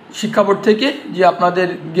শিক্ষা বোর্ড থেকে যে আপনাদের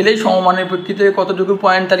গেলেই সমমানের প্রেক্ষিতে কতটুকু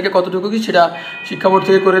পয়েন্ট তালিকা কতটুকু কি সেটা শিক্ষা বোর্ড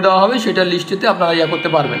থেকে করে দেওয়া হবে, সেটার লিস্টেতে আপনারা করতে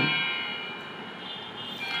পারবেন।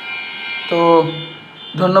 তো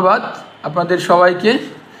ধন্যবাদ আপনাদের সবাইকে,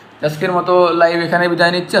 আজকের মতো লাইভ এখানে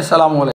বিদায় নিচ্ছি। আসসালামু আলাইকুম।